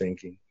forward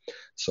thinking.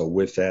 So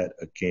with that,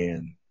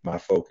 again, my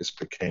focus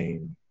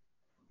became,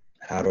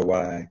 how do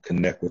I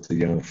connect with the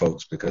young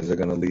folks, because they're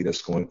going to lead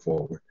us going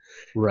forward.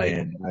 Right.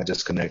 And not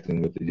just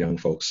connecting with the young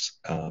folks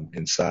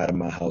inside of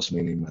my house,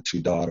 meaning my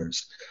two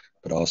daughters,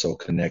 but also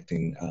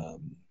connecting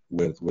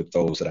with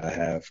those that I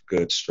have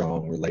good,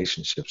 strong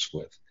relationships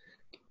with.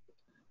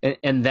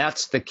 And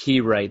that's the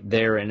key right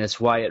there, and it's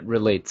why it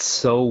relates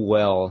so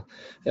well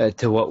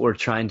to what we're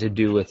trying to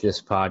do with this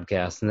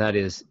podcast, and that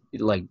is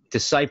like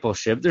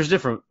discipleship. There's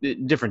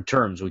different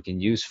terms we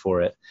can use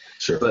for it,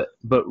 Sure.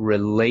 but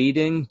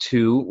relating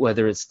to,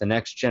 whether it's the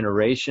next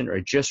generation or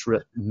just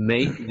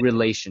make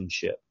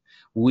relationship.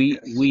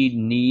 We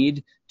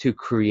need to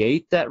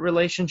create that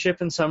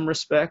relationship in some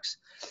respects,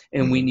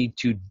 and we need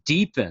to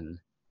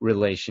deepen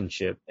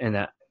relationship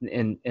in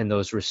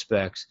those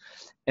respects.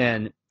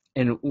 And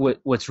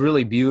what's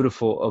really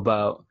beautiful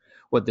about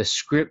what the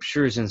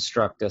scriptures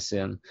instruct us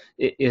in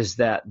is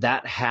that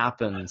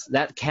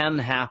can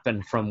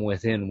happen from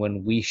within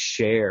when we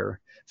share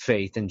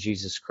faith in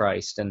Jesus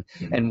Christ, and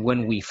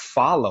when we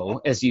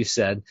follow, as you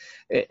said,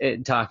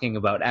 talking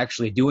about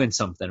actually doing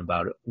something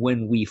about it,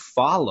 when we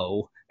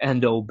follow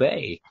and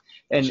obey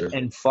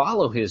and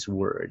follow his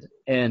word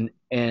and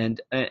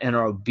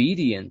are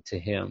obedient to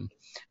him,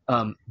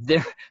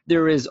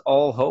 there is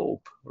all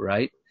hope,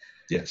 right?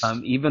 Yes.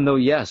 Even though,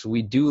 yes,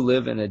 we do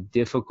live in a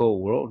difficult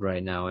world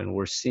right now, and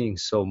we're seeing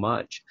so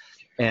much.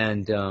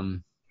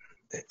 And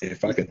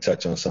if I can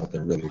touch on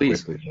something really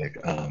please. quickly, Nick,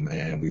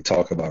 and we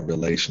talk about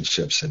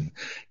relationships, and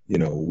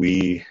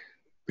we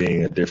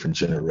being a different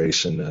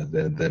generation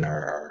than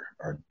our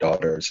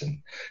daughters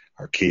and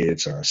our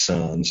kids, our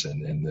sons,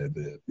 and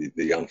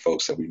the young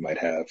folks that we might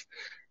have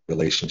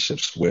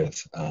relationships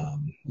with.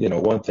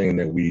 One thing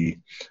that we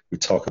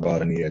talk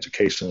about in the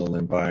educational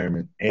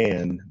environment,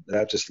 and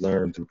that I've just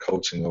learned through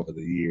coaching over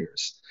the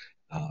years,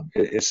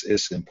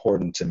 it's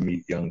important to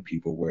meet young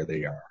people where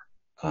they are.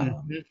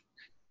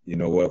 You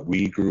know what?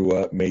 We grew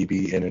up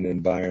maybe in an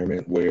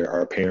environment where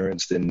our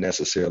parents didn't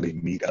necessarily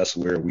meet us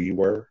where we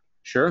were.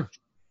 Sure.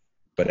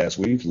 But as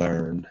we've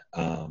learned,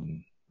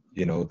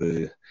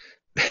 the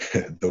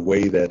the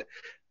way that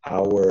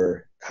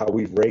how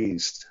we've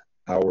raised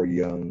our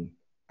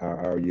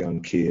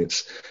young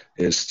kids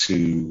is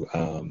to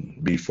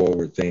be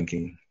forward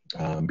thinking,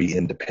 be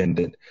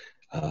independent.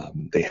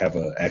 They have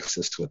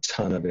access to a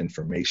ton of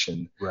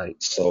information.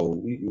 Right.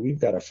 So we've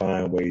got to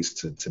find ways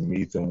to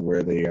meet them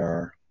where they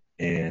are,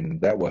 and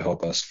that will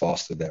help us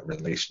foster that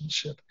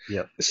relationship.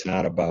 Yep. It's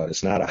not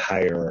a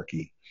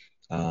hierarchy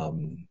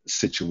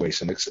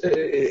situation.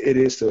 It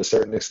is to a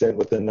certain extent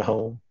within the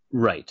home.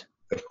 Right.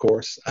 Of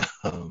course.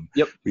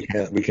 Yep.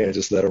 We can't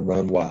just let them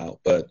run wild,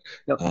 but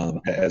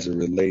Yep. As it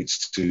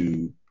relates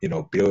to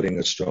building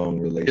a strong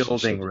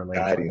relationship,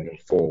 guiding them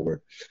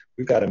forward,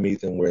 we've got to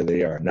meet them where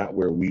they are, not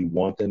where we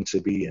want them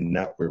to be, and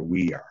not where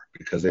we are,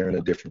 because they're in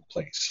a different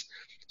place.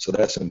 So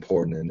that's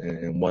important,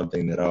 and one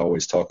thing that I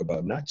always talk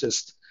about, not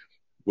just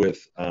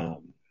with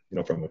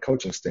from a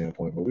coaching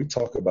standpoint, but we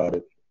talk about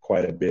it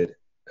quite a bit.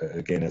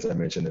 Again, as I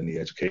mentioned, in the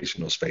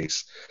educational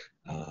space,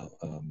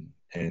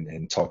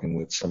 and talking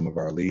with some of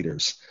our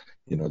leaders,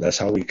 that's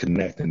how we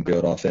connect and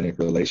build authentic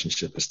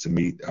relationships, is to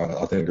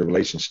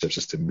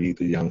meet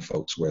the young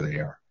folks where they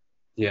are.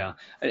 Yeah,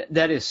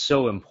 that is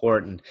so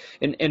important,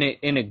 and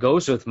it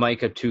goes with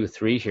Micah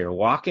 2:3 here.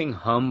 Walking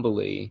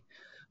humbly,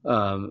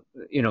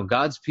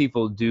 God's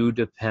people do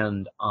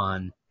depend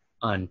on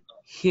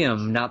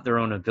him, not their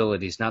own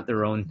abilities, not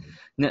their own,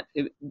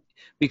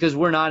 because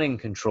we're not in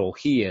control.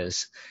 He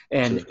is,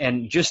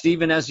 and just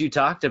even as you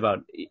talked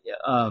about,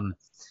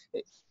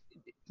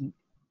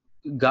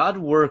 God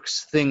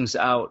works things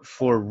out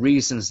for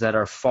reasons that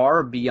are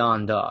far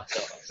beyond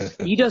us.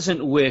 He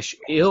doesn't wish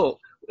ill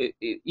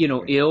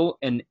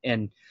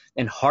and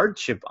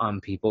hardship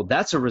on people.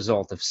 That's a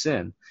result of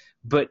sin,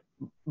 but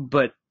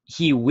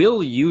he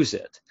will use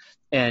it.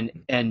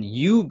 And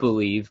you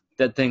believe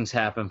that things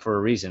happen for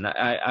a reason.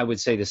 I would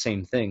say the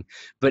same thing.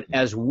 But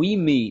as we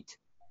meet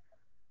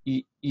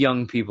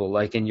young people,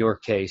 like in your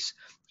case,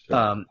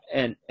 and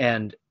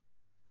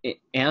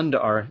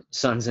our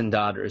sons and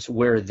daughters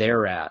where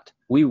they're at,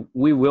 we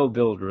will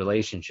build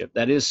relationship.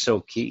 That is so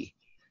key.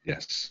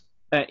 Yes.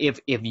 If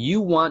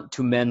you want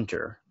to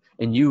mentor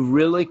and you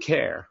really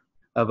care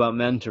about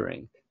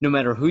mentoring, no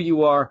matter who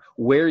you are,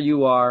 where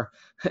you are,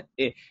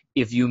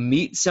 if you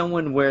meet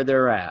someone where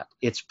they're at,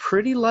 it's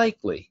pretty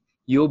likely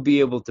you'll be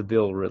able to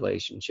build a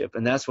relationship.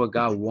 And that's what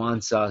God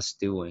wants us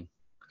doing.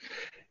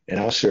 And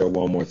I'll share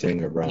one more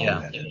thing around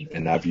that.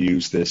 And I've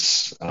used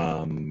this,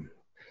 I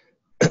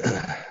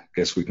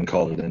guess we can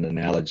call it an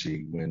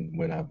analogy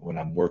when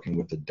I'm working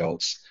with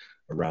adults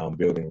around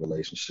building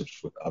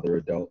relationships with other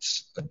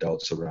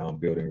adults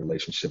around building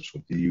relationships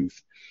with youth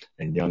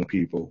and young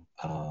people,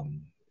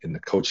 in the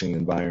coaching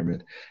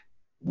environment,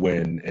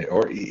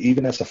 or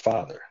even as a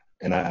father.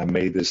 And I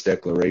made this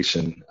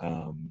declaration,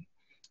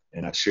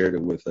 and I shared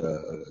it with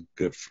a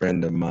good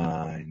friend of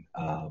mine,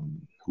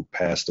 who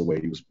passed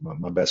away. He was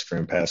my best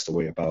friend, passed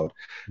away about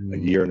a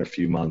year and a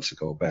few months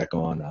ago, back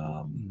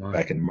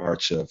in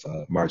March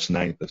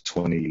 9th of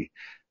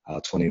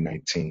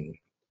 2019.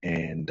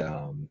 And,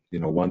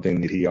 one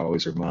thing that he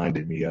always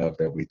reminded me of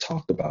that we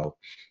talked about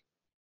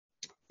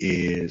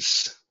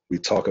is we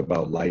talk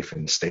about life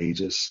in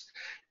stages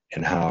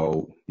and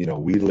how,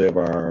 we live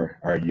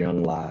our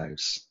young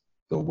lives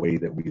the way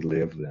that we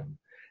live them.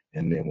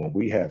 And then when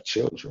we have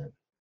children,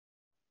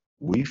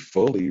 we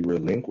fully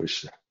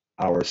relinquish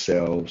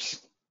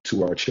ourselves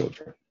to our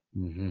children.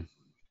 Mm-hmm.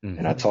 Mm-hmm.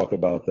 And I talk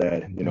about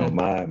that,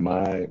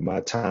 my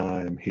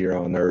time here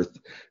on earth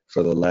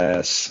for the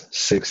last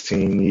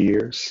 16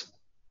 years,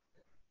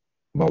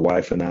 my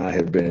wife and I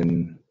have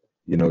been,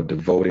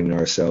 devoting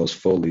ourselves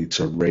fully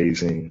to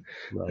raising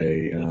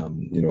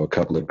a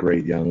couple of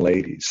great young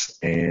ladies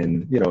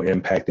and,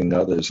 impacting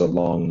others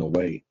along the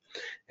way.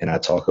 And I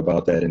talk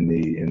about that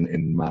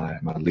in my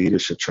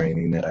leadership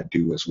training that I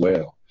do as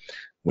well.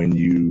 When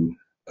you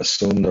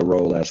assume the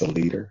role as a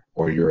leader,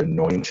 or you're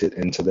anointed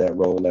into that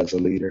role as a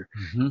leader,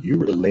 you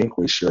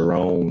relinquish your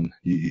own,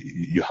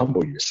 you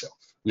humble yourself.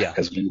 Yeah,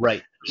 as you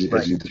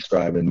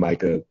describe in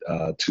Micah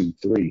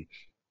 2:3.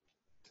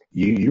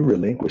 You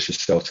relinquish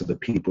yourself to the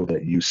people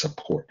that you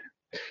support.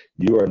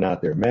 You are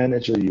not their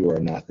manager. You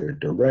are not their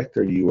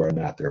director. You are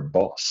not their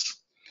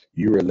boss.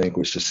 You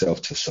relinquish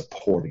yourself to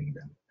supporting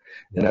them.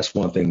 And that's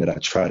one thing that I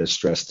try to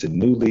stress to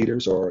new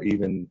leaders, or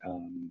even,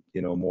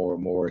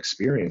 more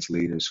experienced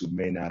leaders who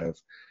may not have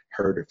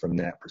heard it from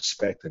that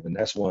perspective. And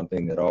that's one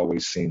thing that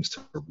always seems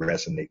to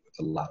resonate with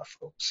a lot of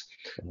folks.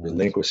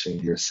 Relinquishing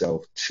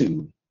yourself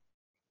to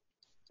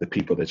the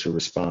people that you're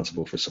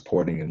responsible for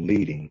supporting and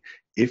leading,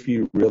 if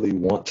you really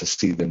want to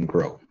see them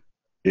grow.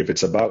 If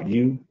it's about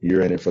you,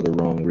 you're in it for the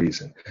wrong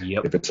reason.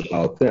 Yep. If it's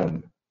about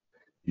them,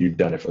 you've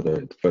done it for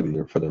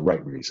the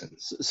right reason.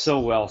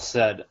 So well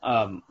said.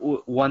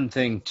 One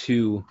thing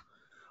too,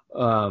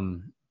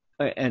 and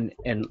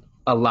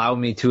allow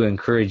me to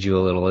encourage you a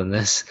little in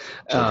this.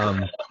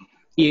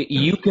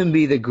 You can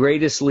be the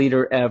greatest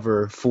leader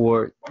ever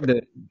for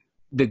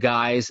the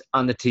guys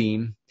on the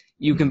team.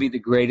 You can be the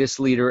greatest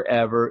leader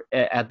ever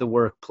at the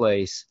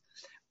workplace.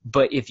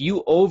 But if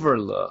you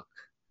overlook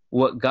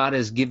what God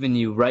has given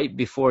you right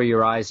before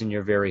your eyes in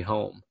your very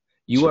home,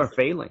 you are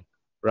failing,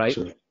 right?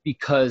 Sure.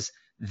 Because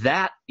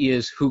that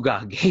is who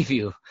God gave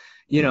you,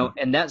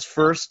 and that's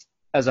first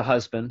as a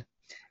husband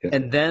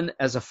and then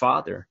as a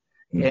father.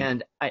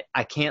 And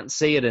I can't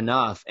say it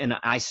enough. And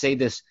I say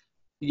this,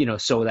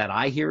 so that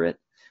I hear it,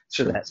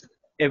 so that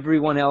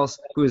everyone else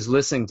who is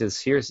listening to this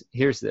hears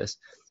this.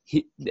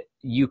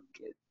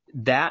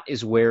 That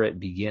is where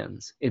it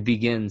begins. It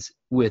begins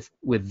with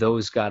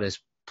those God has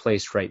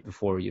placed right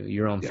before you,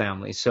 your own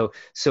family. So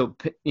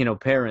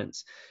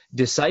parents,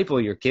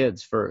 disciple your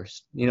kids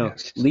first.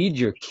 Lead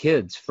your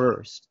kids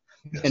first,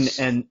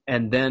 and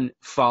then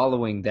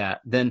following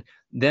that, then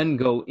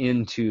go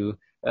into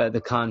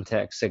the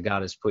context that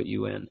God has put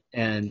you in,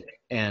 and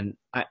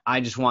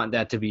I just want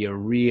that to be a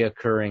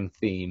reoccurring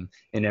theme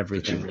in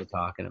everything we're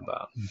talking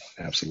about.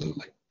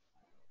 Absolutely.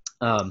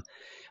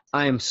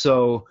 I am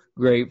so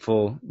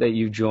grateful that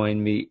you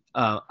joined me.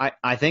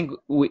 I think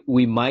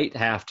we might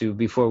have to,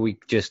 before we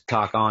just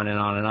talk on and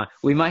on and on,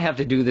 we might have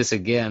to do this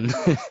again.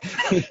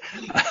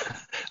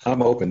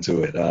 I'm open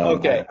to it.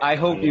 Okay. I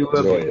hope you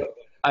will be.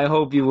 I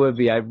hope you would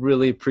be. I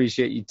really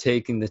appreciate you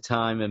taking the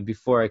time. And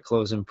before I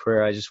close in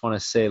prayer, I just want to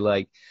say,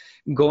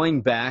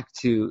 going back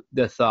to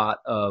the thought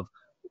of,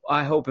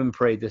 I hope and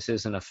pray this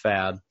isn't a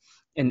fad,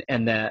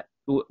 and that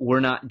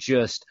we're not,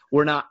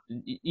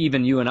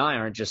 even you and I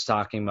aren't just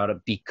talking about it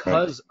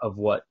because of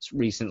what's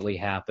recently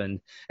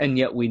happened, and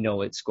yet we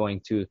know it's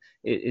going to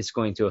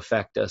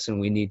affect us, and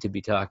we need to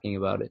be talking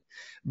about it.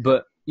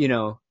 But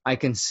I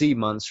can see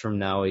months from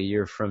now, a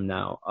year from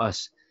now,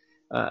 us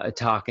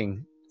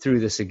talking through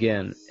this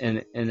again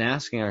and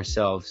asking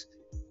ourselves,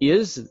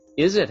 is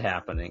it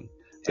happening?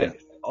 Yeah.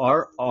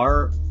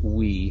 Are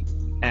we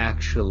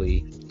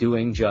actually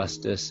doing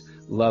justice,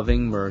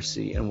 loving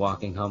mercy, and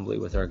walking humbly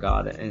with our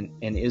God? And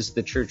is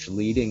the church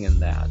leading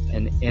in that?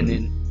 And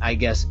in, I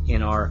guess,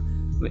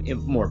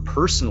 more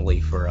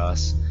personally for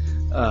us,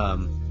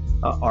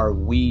 are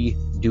we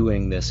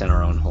doing this in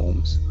our own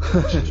homes?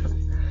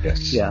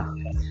 Yes. Yeah.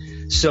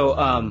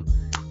 So,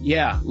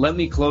 let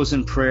me close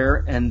in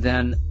prayer, and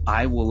then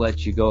I will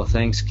let you go.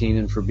 Thanks,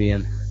 Keenan, for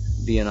being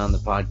on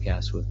the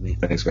podcast with me.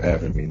 Thanks for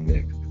having me,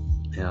 Nick.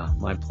 Yeah,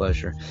 my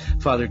pleasure.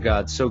 Father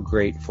God, so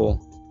grateful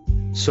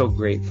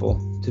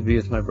to be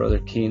with my brother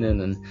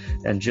Keenan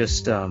and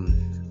just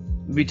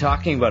be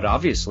talking about,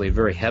 obviously, a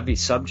very heavy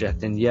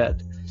subject. And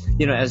yet,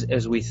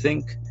 as we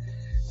think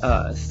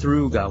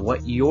through, God,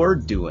 what you're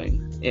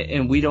doing,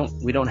 and we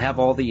don't have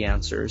all the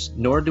answers,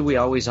 nor do we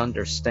always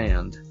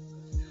understand.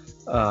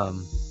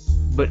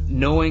 But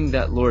knowing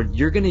that, Lord,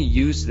 you're going to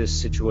use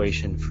this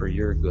situation for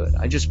your good.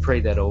 I just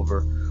pray that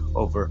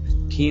over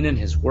Keenan,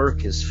 his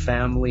work, his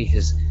family,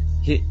 his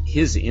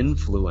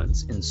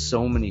influence in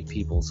so many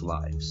people's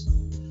lives.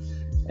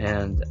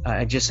 And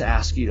I just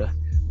ask you to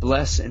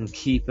bless and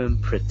keep him,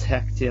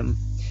 protect him,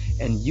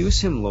 and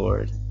use him,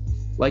 Lord,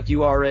 like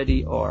you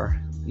already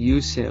are.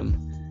 Use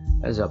him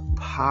as a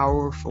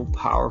powerful,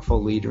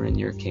 powerful leader in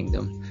your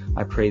kingdom.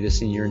 I pray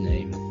this in your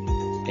name.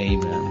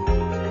 Amen.